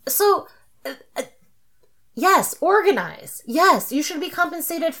 Yeah. So, yes, organize. Yes, you should be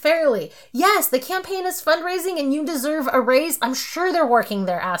compensated fairly. Yes, the campaign is fundraising and you deserve a raise. I'm sure they're working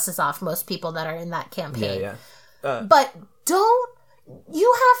their asses off, most people that are in that campaign. But don't,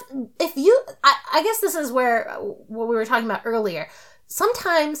 I guess this is where, what we were talking about earlier.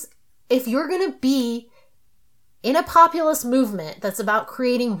 Sometimes, if you're going to be in a populist movement that's about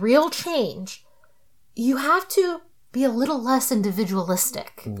creating real change, you have to be a little less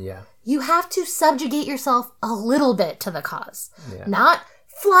individualistic. Yeah. You have to subjugate yourself a little bit to the cause. Yeah. Not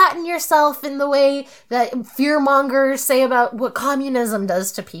flatten yourself in the way that fearmongers say about what communism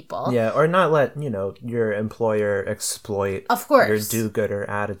does to people. Yeah, or not let, your employer exploit your do-gooder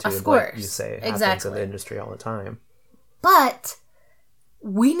attitude like you say happens in the industry all the time. But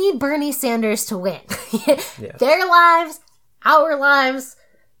we need Bernie Sanders to win. Their lives, our lives,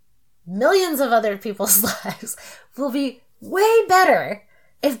 millions of other people's lives will be way better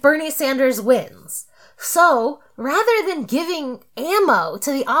if Bernie Sanders wins. So, rather than giving ammo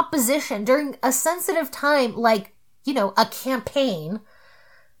to the opposition during a sensitive time like, a campaign,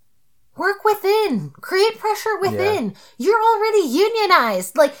 work within. Create pressure within. Yeah. You're already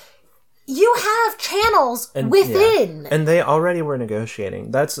unionized. You have channels within. Yeah. And they already were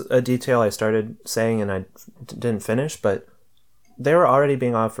negotiating. That's a detail I started saying and I didn't finish, but they were already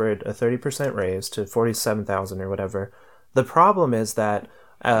being offered a 30% raise to $47,000 or whatever. The problem is that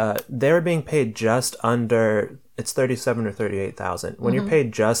they're being paid just under, it's $37,000 or $38,000. When you're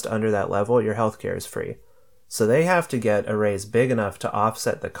paid just under that level, your healthcare is free. So they have to get a raise big enough to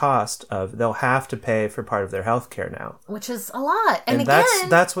offset the cost of, they'll have to pay for part of their healthcare now. Which is a lot. And again,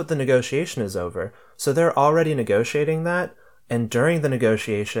 that's what the negotiation is over. So they're already negotiating that. And during the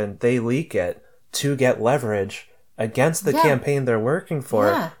negotiation, they leak it to get leverage against the campaign they're working for.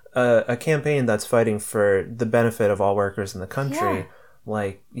 Yeah. A campaign that's fighting for the benefit of all workers in the country.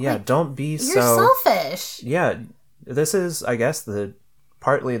 Yeah. Don't be you're selfish. Yeah. This is, I guess,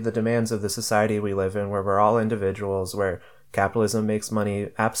 partly the demands of the society we live in, where we're all individuals, where capitalism makes money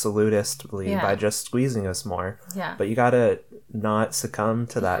absolutistly by just squeezing us more. Yeah. But you gotta not succumb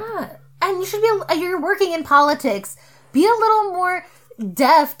to that. Yeah. And you should you're working in politics, be a little more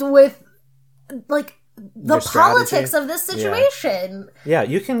deft with, the politics of this situation. Yeah,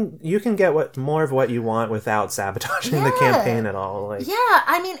 you can get more of what you want without sabotaging the campaign at all.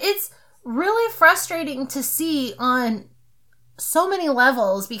 It's really frustrating to see on so many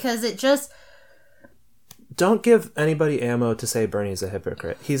levels because it just... Don't give anybody ammo to say Bernie's a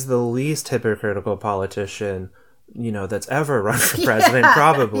hypocrite. He's the least hypocritical politician, that's ever run for president,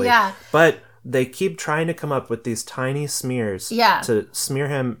 probably. Yeah. But they keep trying to come up with these tiny smears to smear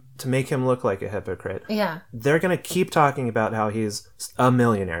him, to make him look like a hypocrite. Yeah. They're going to keep talking about how he's a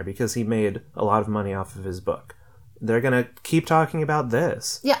millionaire because he made a lot of money off of his book. They're going to keep talking about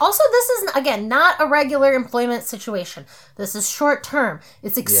this. Yeah, also this is, again, not a regular employment situation. This is short term.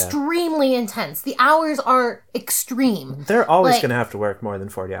 It's extremely intense. The hours are extreme. They're always going to have to work more than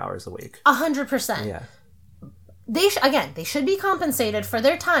 40 hours a week. 100%. Yeah. They should be compensated for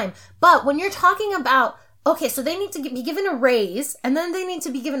their time. But when you're talking about, okay, so they need to be given a raise, and then they need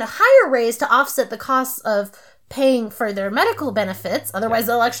to be given a higher raise to offset the costs of paying for their medical benefits. Otherwise,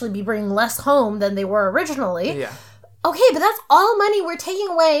 they'll actually be bringing less home than they were originally. Yeah. Okay, but that's all money we're taking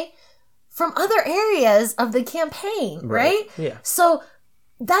away from other areas of the campaign, right? Yeah. So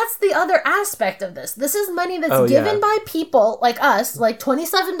that's the other aspect of this. This is money that's given by people like us,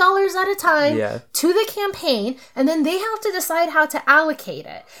 $27 at a time to the campaign, and then they have to decide how to allocate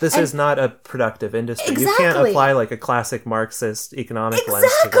it. This is not a productive industry. Exactly. You can't apply a classic Marxist economic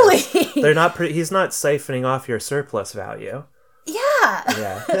lens to this. They're not. He's not siphoning off your surplus value. Yeah.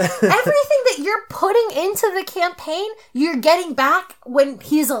 Everything that you're putting into the campaign, you're getting back when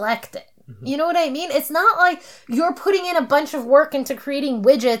he's elected. Mm-hmm. You know what I mean? It's not like you're putting in a bunch of work into creating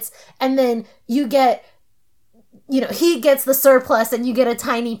widgets and then you get, he gets the surplus and you get a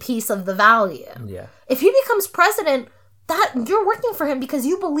tiny piece of the value. Yeah. If he becomes president, that you're working for him because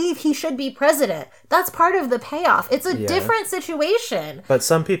you believe he should be president. That's part of the payoff. It's a different situation. But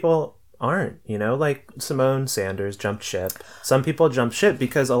some people aren't, you know, like Simone Sanders jumped ship. Some people jump ship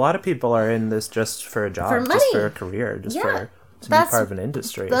because a lot of people are in this just for a job, for money. just for a career, just to be part of an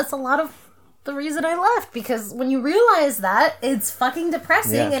industry. That's a lot of the reason I left, because when you realize that, it's fucking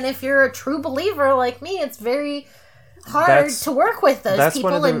depressing, and if you're a true believer like me, it's very hard to work with those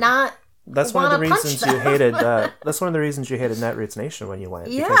people and not. That's one of the reasons you hated. That's one of the reasons you hated Netroots Nation when you went,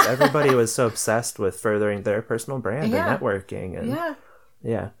 because everybody was so obsessed with furthering their personal brand and networking,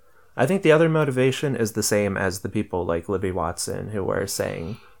 and I think the other motivation is the same as the people like Libby Watson who were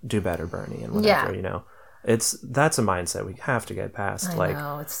saying, "Do better, Bernie," and whatever. You know, that's a mindset we have to get past. I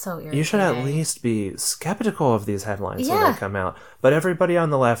know, it's so irritating. You should at least be skeptical of these headlines when they come out. But everybody on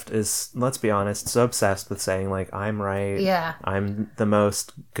the left is, let's be honest, so obsessed with saying like, I'm right. Yeah. I'm the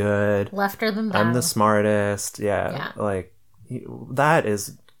most good. Lefter than down. I'm the smartest. Yeah. Like that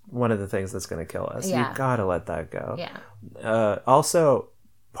is one of the things that's going to kill us. You gotta let that go. Yeah. Also,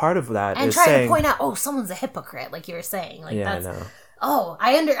 part of that and is try saying, to point out, someone's a hypocrite, like you were saying. Like I know. Oh,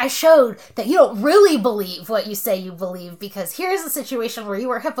 I showed that you don't really believe what you say you believe, because here's a situation where you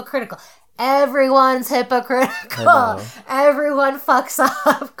were hypocritical. Everyone's hypocritical. Everyone fucks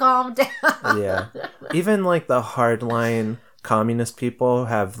up. Calm down. Yeah. Even like the hardline communist people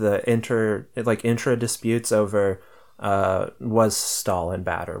have the intra disputes over was Stalin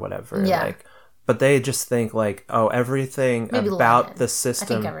bad or whatever. Yeah. Like, but they just think like, oh, everything maybe about Lenin. the system. I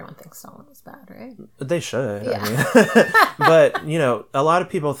think everyone thinks Stalin was bad, right? They should. Yeah. I mean, but you know, a lot of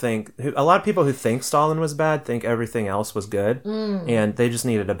people who think Stalin was bad think everything else was good, and they just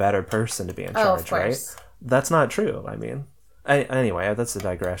needed a better person to be in charge, right? That's not true. I mean, anyway, that's a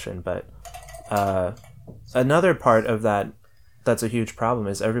digression. But another part of that's a huge problem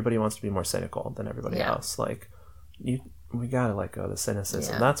is everybody wants to be more cynical than everybody else. Like, we gotta let go of the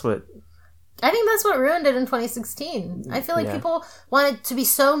cynicism. That's what. I think that's what ruined it in 2016. I feel like people wanted to be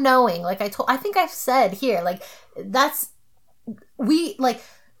so knowing. Like I think I've said here, like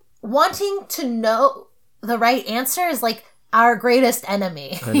wanting to know the right answer is like our greatest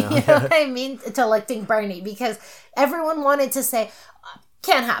enemy. You know what I mean? To electing Bernie, because everyone wanted to say,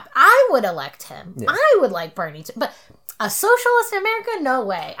 can't happen. I would elect him. Yeah. I would like Bernie too. But a socialist in America? No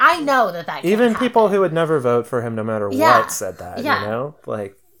way. I know that can't even happen. People who would never vote for him no matter what said that, you know?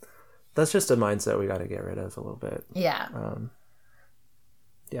 Like, that's just a mindset we got to get rid of a little bit. Yeah.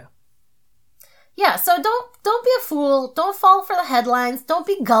 Yeah. Yeah, so don't be a fool. Don't fall for the headlines. Don't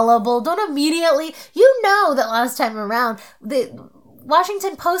be gullible. Don't immediately... You know that last time around, the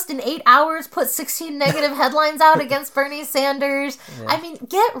Washington Post in 8 hours put 16 negative headlines out against Bernie Sanders. Yeah. I mean,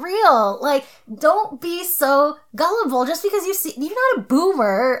 get real. Like, don't be so gullible. Just because you're not a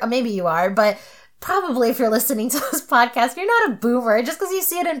boomer. Maybe you are, but... Probably if you're listening to this podcast, you're not a boomer. Just because you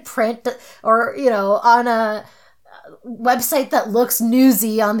see it in print or, you know, on a website that looks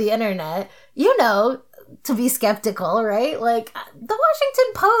newsy on the internet, you know, to be skeptical, right? Like, the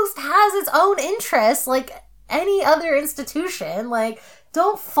Washington Post has its own interests, like any other institution. Like,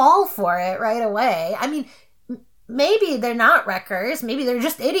 don't fall for it right away. I mean, maybe they're not wreckers. Maybe they're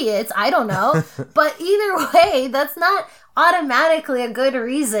just idiots. I don't know. But either way, that's not automatically a good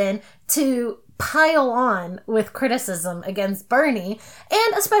reason to pile on with criticism against Bernie,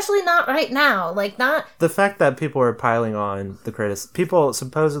 and especially not right now. Like, not the fact that people are piling on the people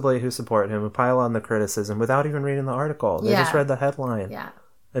supposedly who support him pile on the criticism without even reading the article. They just read the headline. Yeah.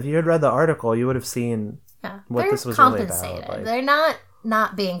 If you had read the article, you would have seen what this was really about. Like, they're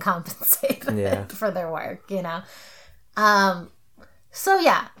not being compensated for their work, you know. So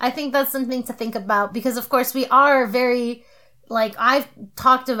yeah, I think that's something to think about, because of course we are very, like, I've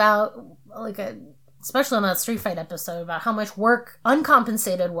talked about, like, especially on that Street Fight episode, about how much work,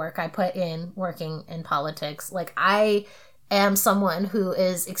 uncompensated work, I put in working in politics. Like, I am someone who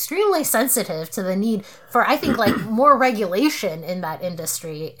is extremely sensitive to the need for, I think, like, more regulation in that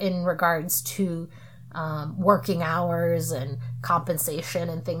industry in regards to working hours and compensation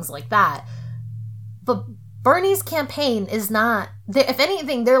and things like that. But Bernie's campaign is not, if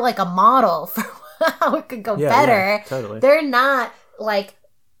anything, they're like a model for how it could go better. Yeah, totally. They're not like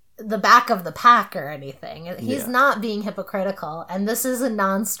the back of the pack or anything. He's not being hypocritical, and this is a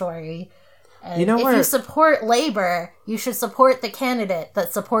non-story. And if you support labor, you should support the candidate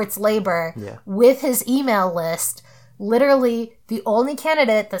that supports labor with his email list. Literally the only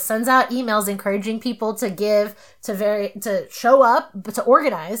candidate that sends out emails encouraging people to give, to show up, to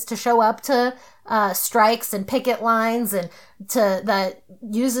organize, to show up to strikes and picket lines, and that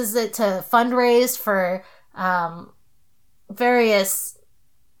uses it to fundraise for various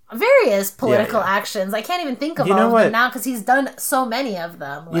political actions. I can't even think of all of them now because he's done so many of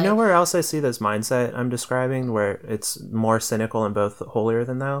them. Like, you know where else I see this mindset I'm describing, where it's more cynical and both holier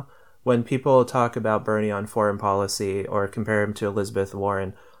than thou? when people talk about Bernie on foreign policy or compare him to Elizabeth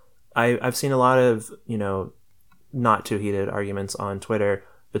Warren, I've seen a lot of, not too heated arguments on Twitter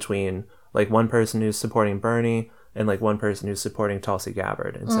between like one person who's supporting Bernie and like one person who's supporting Tulsi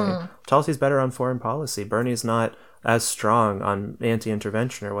Gabbard and saying Tulsi's better on foreign policy. Bernie's not as strong on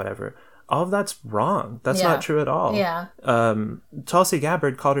anti-intervention or whatever. All of that's wrong. That's not true at all. Yeah. Tulsi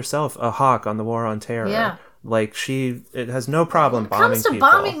Gabbard called herself a hawk on the war on terror. Yeah. Like it has no problem bombing people. When it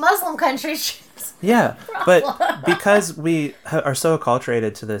comes to bombing Muslim countries. Yeah, but because we are so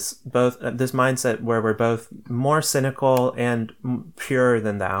acculturated to this mindset where we're both more cynical and purer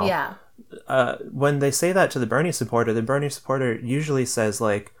than thou. Yeah. When they say that to the Bernie supporter usually says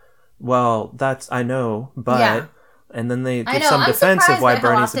like, well, I know, but... Yeah. And then they give some defense of why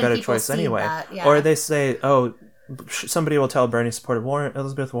Bernie's a better choice anyway. Yeah. Or they say, oh, somebody will tell Bernie supporter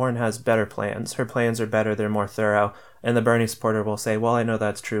Elizabeth Warren has better plans. Her plans are better. They're more thorough. And the Bernie supporter will say, well, I know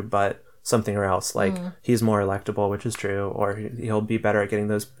that's true, but something or else. Like, he's more electable, which is true. Or he'll be better at getting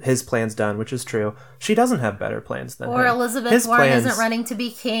his plans done, which is true. She doesn't have better plans than him. Or Elizabeth Warren isn't running to be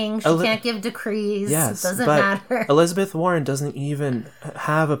king. She can't give decrees. Yes, it doesn't matter. Elizabeth Warren doesn't even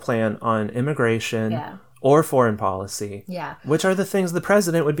have a plan on immigration. Yeah. Or foreign policy, which are the things the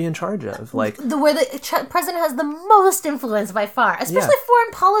president would be in charge of. Like where the president has the most influence by far, especially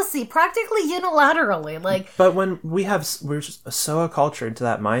foreign policy, practically unilaterally. Like, but when we're just so acculturated to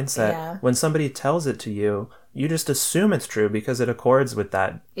that mindset, when somebody tells it to you, you just assume it's true because it accords with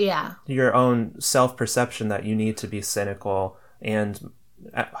that. Yeah, your own self-perception that you need to be cynical and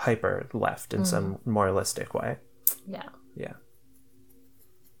hyper left in some moralistic way. Yeah. Yeah.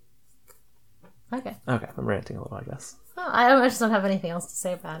 Okay, I'm ranting a little, I guess. Oh, I just don't have anything else to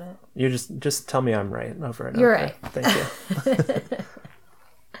say about it. You just tell me I'm right over and over. You're right. Thank you.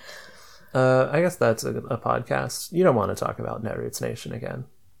 I guess that's a podcast. You don't want to talk about Netroots Nation again.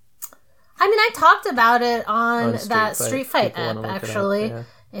 I mean, I talked about it on that Street Fight app, actually.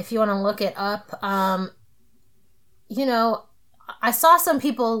 If you want to look it up. I saw some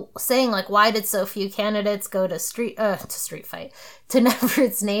people saying, like, why did so few candidates go to Street Fight, to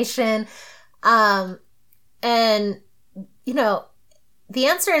Netroots Nation? And, the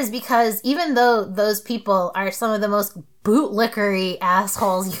answer is because even though those people are some of the most bootlickery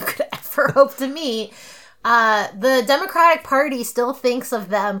assholes you could ever hope to meet, the Democratic Party still thinks of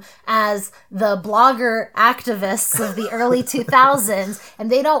them as the blogger activists of the early 2000s,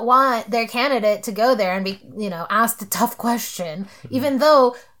 and they don't want their candidate to go there and be, asked a tough question, even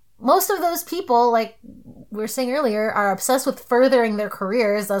though most of those people, like we were saying earlier, are obsessed with furthering their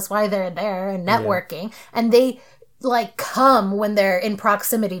careers. That's why they're there and networking. And they come when they're in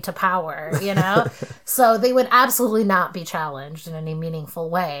proximity to power, So they would absolutely not be challenged in any meaningful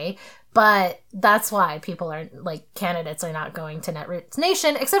way. But that's why people are candidates are not going to Netroots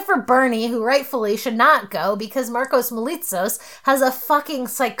Nation, except for Bernie, who rightfully should not go because Marcos Melitsos has a fucking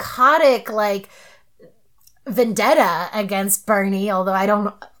psychotic vendetta against Bernie, although I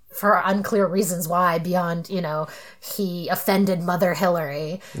don't, for unclear reasons why, beyond, he offended Mother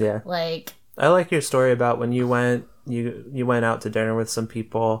Hillary. Yeah. I like your story about when you went out to dinner with some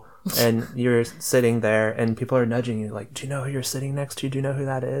people and you're sitting there and people are nudging you like, do you know who you're sitting next to? Do you know who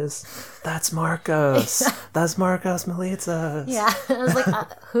that is? That's Marcos. That's Marcos Melitsos. Yeah. I was like,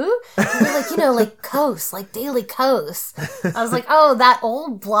 who? And they're like, Kos, Daily Kos. I was like, oh, that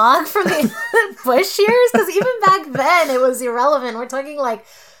old blog from the Bush years? Because even back then it was irrelevant. We're talking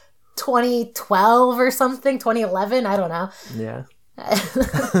 2012 or something, 2011, I don't know. Yeah. He's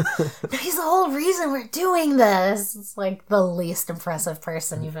the whole reason we're doing this. It's the least impressive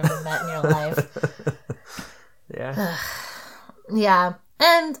person you've ever met in your life. Yeah. Yeah.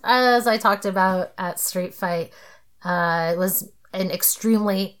 And as I talked about at Street Fight, it was an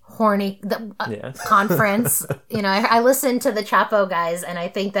extremely horny conference. I listened to the Chapo guys, and I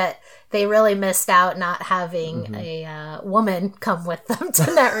think that they really missed out not having a woman come with them to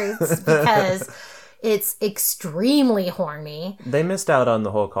Netroots because it's extremely horny. They missed out on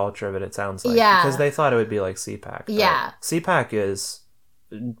the whole culture of it sounds like. Yeah. Because they thought it would be like CPAC. Yeah. CPAC is...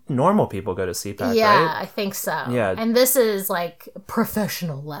 Normal people go to CPAC, yeah, right? I think so. Yeah. And this is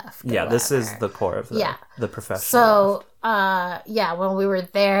professional left. Yeah, this is the core of the professional So, when we were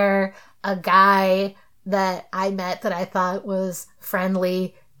there, a guy that I met that I thought was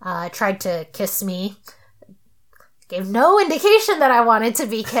friendly tried to kiss me. Gave no indication that I wanted to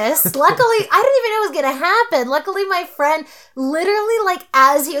be kissed. Luckily, I didn't even know it was going to happen. Luckily, my friend literally,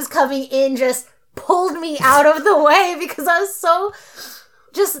 as he was coming in, just pulled me out of the way because I was so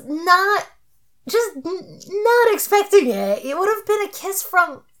not expecting it. It would have been a kiss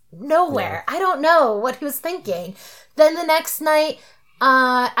from nowhere. Yeah. I don't know what he was thinking. Then the next night,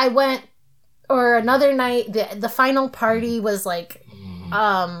 I went, or another night, the final party was like,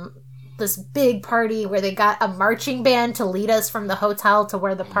 this big party where they got a marching band to lead us from the hotel to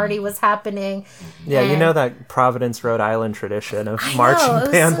where the party was happening. Yeah, you know that Providence, Rhode Island tradition of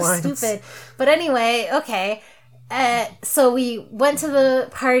marching band lines. So stupid. But anyway, okay. So we went to the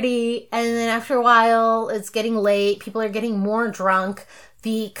party, and then after a while, it's getting late. People are getting more drunk.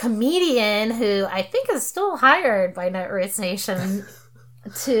 The comedian, who I think is still hired by Netroots Nation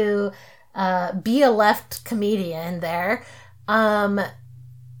to be a left comedian there,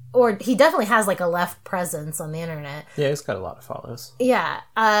 or he definitely has like a left presence on the internet. Yeah, he's got a lot of follows. Yeah.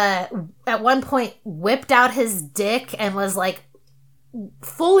 At one point, whipped out his dick and was like,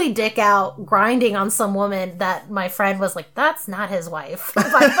 fully dick out, grinding on some woman that my friend was like, that's not his wife, by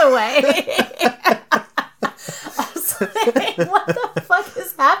the way. I was like, what the fuck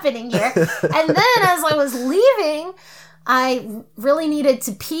is happening here? And then as I was leaving, I really needed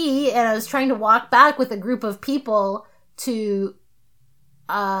to pee, and I was trying to walk back with a group of people to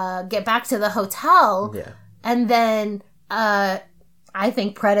get back to the hotel. Yeah. And then I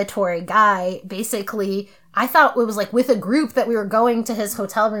think predatory guy basically, I thought it was like with a group that we were going to his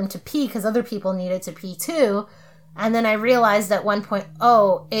hotel room to pee because other people needed to pee too. And then I realized at one point,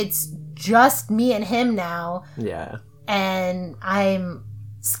 oh, it's just me and him now. Yeah. And I'm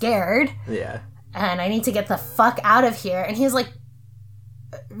scared. Yeah. And I need to get the fuck out of here. And he's like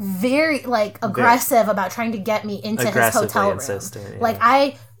very like aggressive about trying to get me into his hotel room. Yeah. Like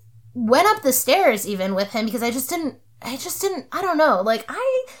I went up the stairs even with him because I just didn't, I don't know. Like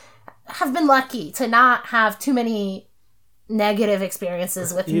I have been lucky to not have too many negative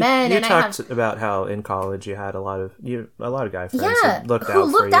experiences with men. You and talked about how in college you had a lot of guy friends who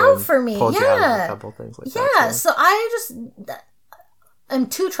looked out out for me. Pulled you out of a couple things like that. Yeah, so I just am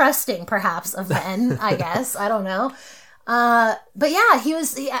too trusting, perhaps, of men. I guess I don't know. But yeah,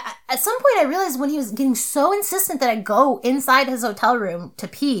 at some point I realized when he was getting so insistent that I go inside his hotel room to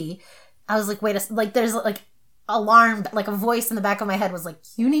pee, I was like, there's like alarm, like a voice in the back of my head was like,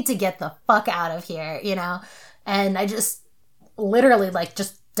 you need to get the fuck out of here, you know? And I just literally like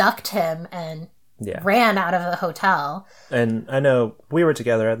just ducked him and ran out of the hotel. And I know we were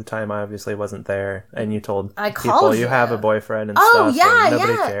together at the time. I obviously wasn't there. And you told people you have a boyfriend and stuff. Oh, yeah, and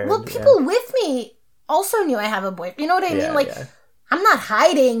nobody cared. Well, people with me also knew I have a boyfriend. You know what I mean? Like, I'm not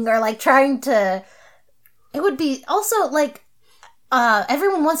hiding or like trying to... It would be also like...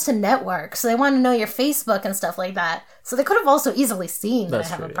 everyone wants to network, so they want to know your Facebook and stuff like that. So they could have also easily seen that I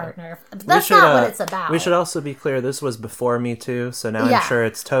have a partner. But that's not what it's about. We should also be clear, this was before Me Too, so now I'm sure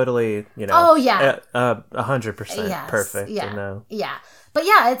it's totally, 100% perfect. Yeah. Yeah. But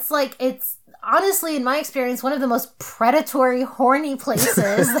yeah, it's honestly, in my experience, one of the most predatory, horny places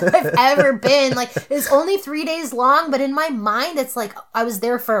that I've ever been. Like, it's only 3 days long, but in my mind, it's like I was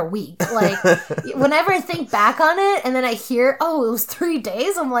there for a week. Like, whenever I think back on it, and then I hear, oh, it was 3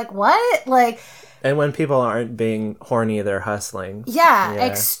 days, I'm like, what? Like... And when people aren't being horny, they're hustling. Yeah,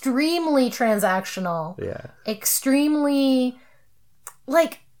 extremely transactional. Yeah. Extremely,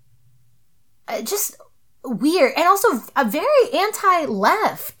 like, just... weird, and also a very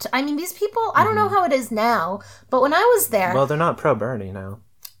anti-left. I mean, these people, I don't know how it is now, but when I was there... Well, they're not pro-Bernie now.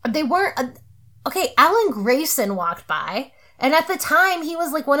 They weren't... okay, Alan Grayson walked by, and at the time, he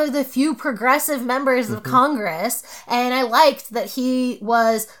was like one of the few progressive members of Congress, and I liked that he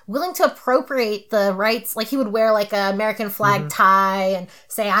was willing to appropriate the rights, like he would wear like an American flag tie and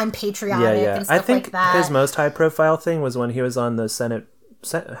say, I'm patriotic and stuff like that. I think his most high-profile thing was when he was on the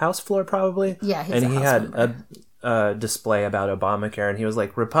House floor, probably. Yeah, and he had a display about Obamacare, and he was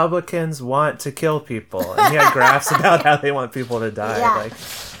like, Republicans want to kill people, and he had graphs about how they want people to die.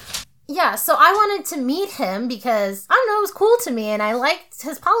 Yeah, so I wanted to meet him because, I don't know, it was cool to me, and I liked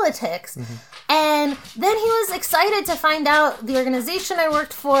his politics. And then he was excited to find out the organization I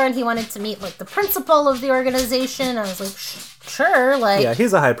worked for, and he wanted to meet, like, the principal of the organization. I was like, sure, like... Yeah,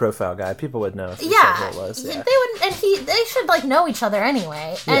 he's a high-profile guy. People would know if he said who it was. They would, and they should, like, know each other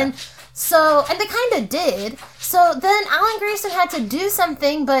anyway. And so, and they kind of did. So then Alan Grayson had to do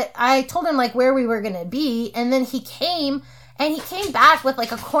something, but I told him, like, where we were going to be, and then he came... And he came back with,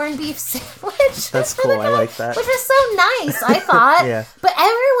 like, a corned beef sandwich. That's cool. I like that. Which was so nice, I thought. But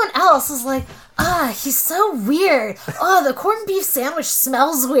everyone else was like, he's so weird. Oh, the corned beef sandwich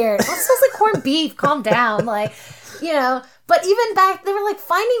smells weird. It smells like corned beef. Calm down. Like, you know. But even back, they were, like,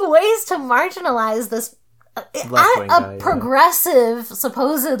 finding ways to marginalize this at a progressive,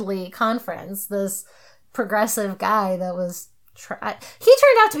 supposedly, conference. This progressive guy that was... He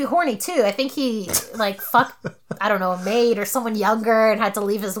turned out to be horny too. I think he like fucked, I don't know, a maid or someone younger and had to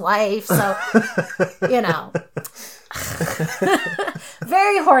leave his wife. So, you know.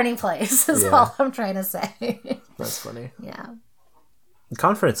 very horny place is all I'm trying to say. That's funny. Yeah.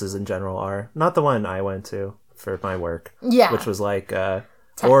 Conferences in general are. Not the one I went to for my work. Yeah. Which was like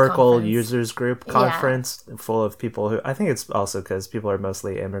Oracle conference. Users Group conference full of people who, I think it's also because people are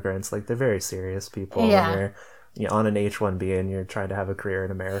mostly immigrants. Like, they're very serious people. Yeah. And you're on an H-1B and you're trying to have a career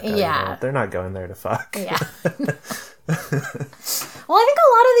in America. Yeah. They're not going there to fuck. Yeah. Well, I think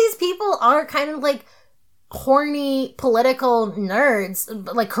a lot of these people are kind of like horny political nerds,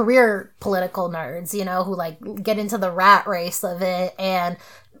 like career political nerds, you know, who like get into the rat race of it and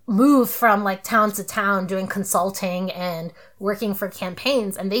move from like town to town doing consulting and working for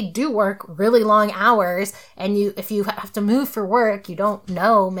campaigns, and they do work really long hours, and if you have to move for work, you don't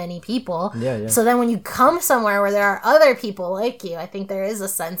know many people. So then when you come somewhere where there are other people like you, I think there is a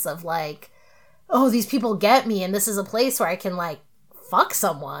sense of like, oh, these people get me, and this is a place where I can like fuck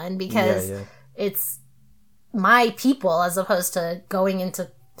someone because it's my people, as opposed to going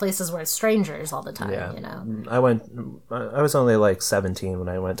into places where it's strangers all the time, you know? I was only like 17 when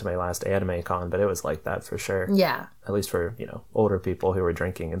I went to my last anime con, but it was like that for sure. Yeah. At least for, you know, older people who were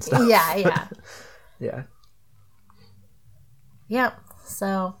drinking and stuff. Yeah. Yeah. Yep.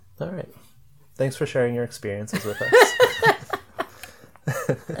 So. All right. Thanks for sharing your experiences with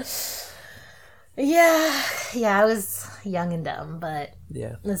us. Yeah, I was young and dumb, but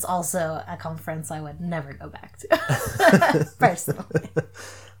yeah, it's also a conference I would never go back to, personally.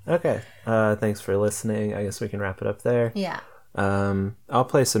 Okay, thanks for listening. I guess we can wrap it up there. Yeah. I'll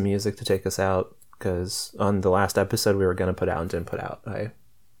play some music to take us out, because on the last episode we were going to put out and didn't put out. I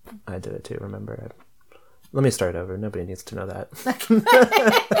did it too, remember? Let me start over. Nobody needs to know that.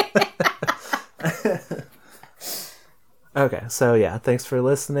 Okay, so yeah, thanks for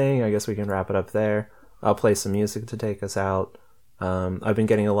listening. I guess we can wrap it up there. I'll play some music to take us out. I've been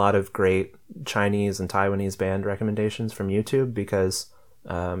getting a lot of great Chinese and Taiwanese band recommendations from YouTube because,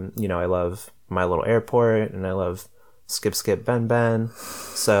 you know, I love My Little Airport and I love Skip Skip Ben Ben.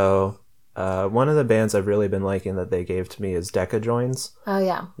 So one of the bands I've really been liking that they gave to me is Deca Joins. Oh,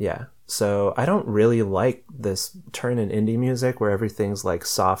 yeah. Yeah. So I don't really like this turn in indie music where everything's like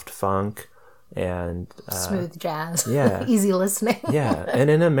soft funk and smooth jazz. Yeah. Easy listening. Yeah. And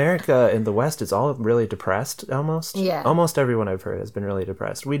in America, in the West, it's all really depressed almost. Yeah. Almost everyone I've heard has been really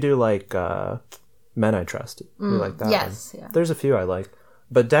depressed. We do like Men I Trust. We like that yes, one. yeah. There's a few I like.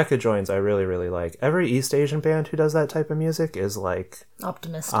 But Deca Joins I really, really like. Every East Asian band who does that type of music is like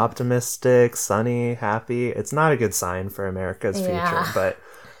optimistic, sunny, happy. It's not a good sign for America's future. But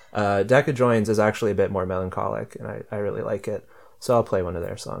Deca Joins is actually a bit more melancholic, and I really like it. So I'll play one of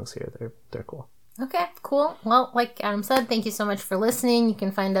their songs here. They're cool. Okay, cool. Well, like Adam said, thank you so much for listening. You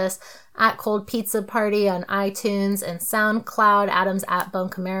can find us at Cold Pizza Party on iTunes and SoundCloud. Adam's at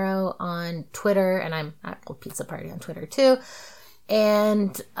Bone Camaro on Twitter, and I'm at Cold Pizza Party on Twitter too.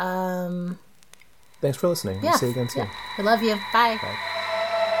 And thanks for listening. We'll see you again soon. I love you. Bye. Bye.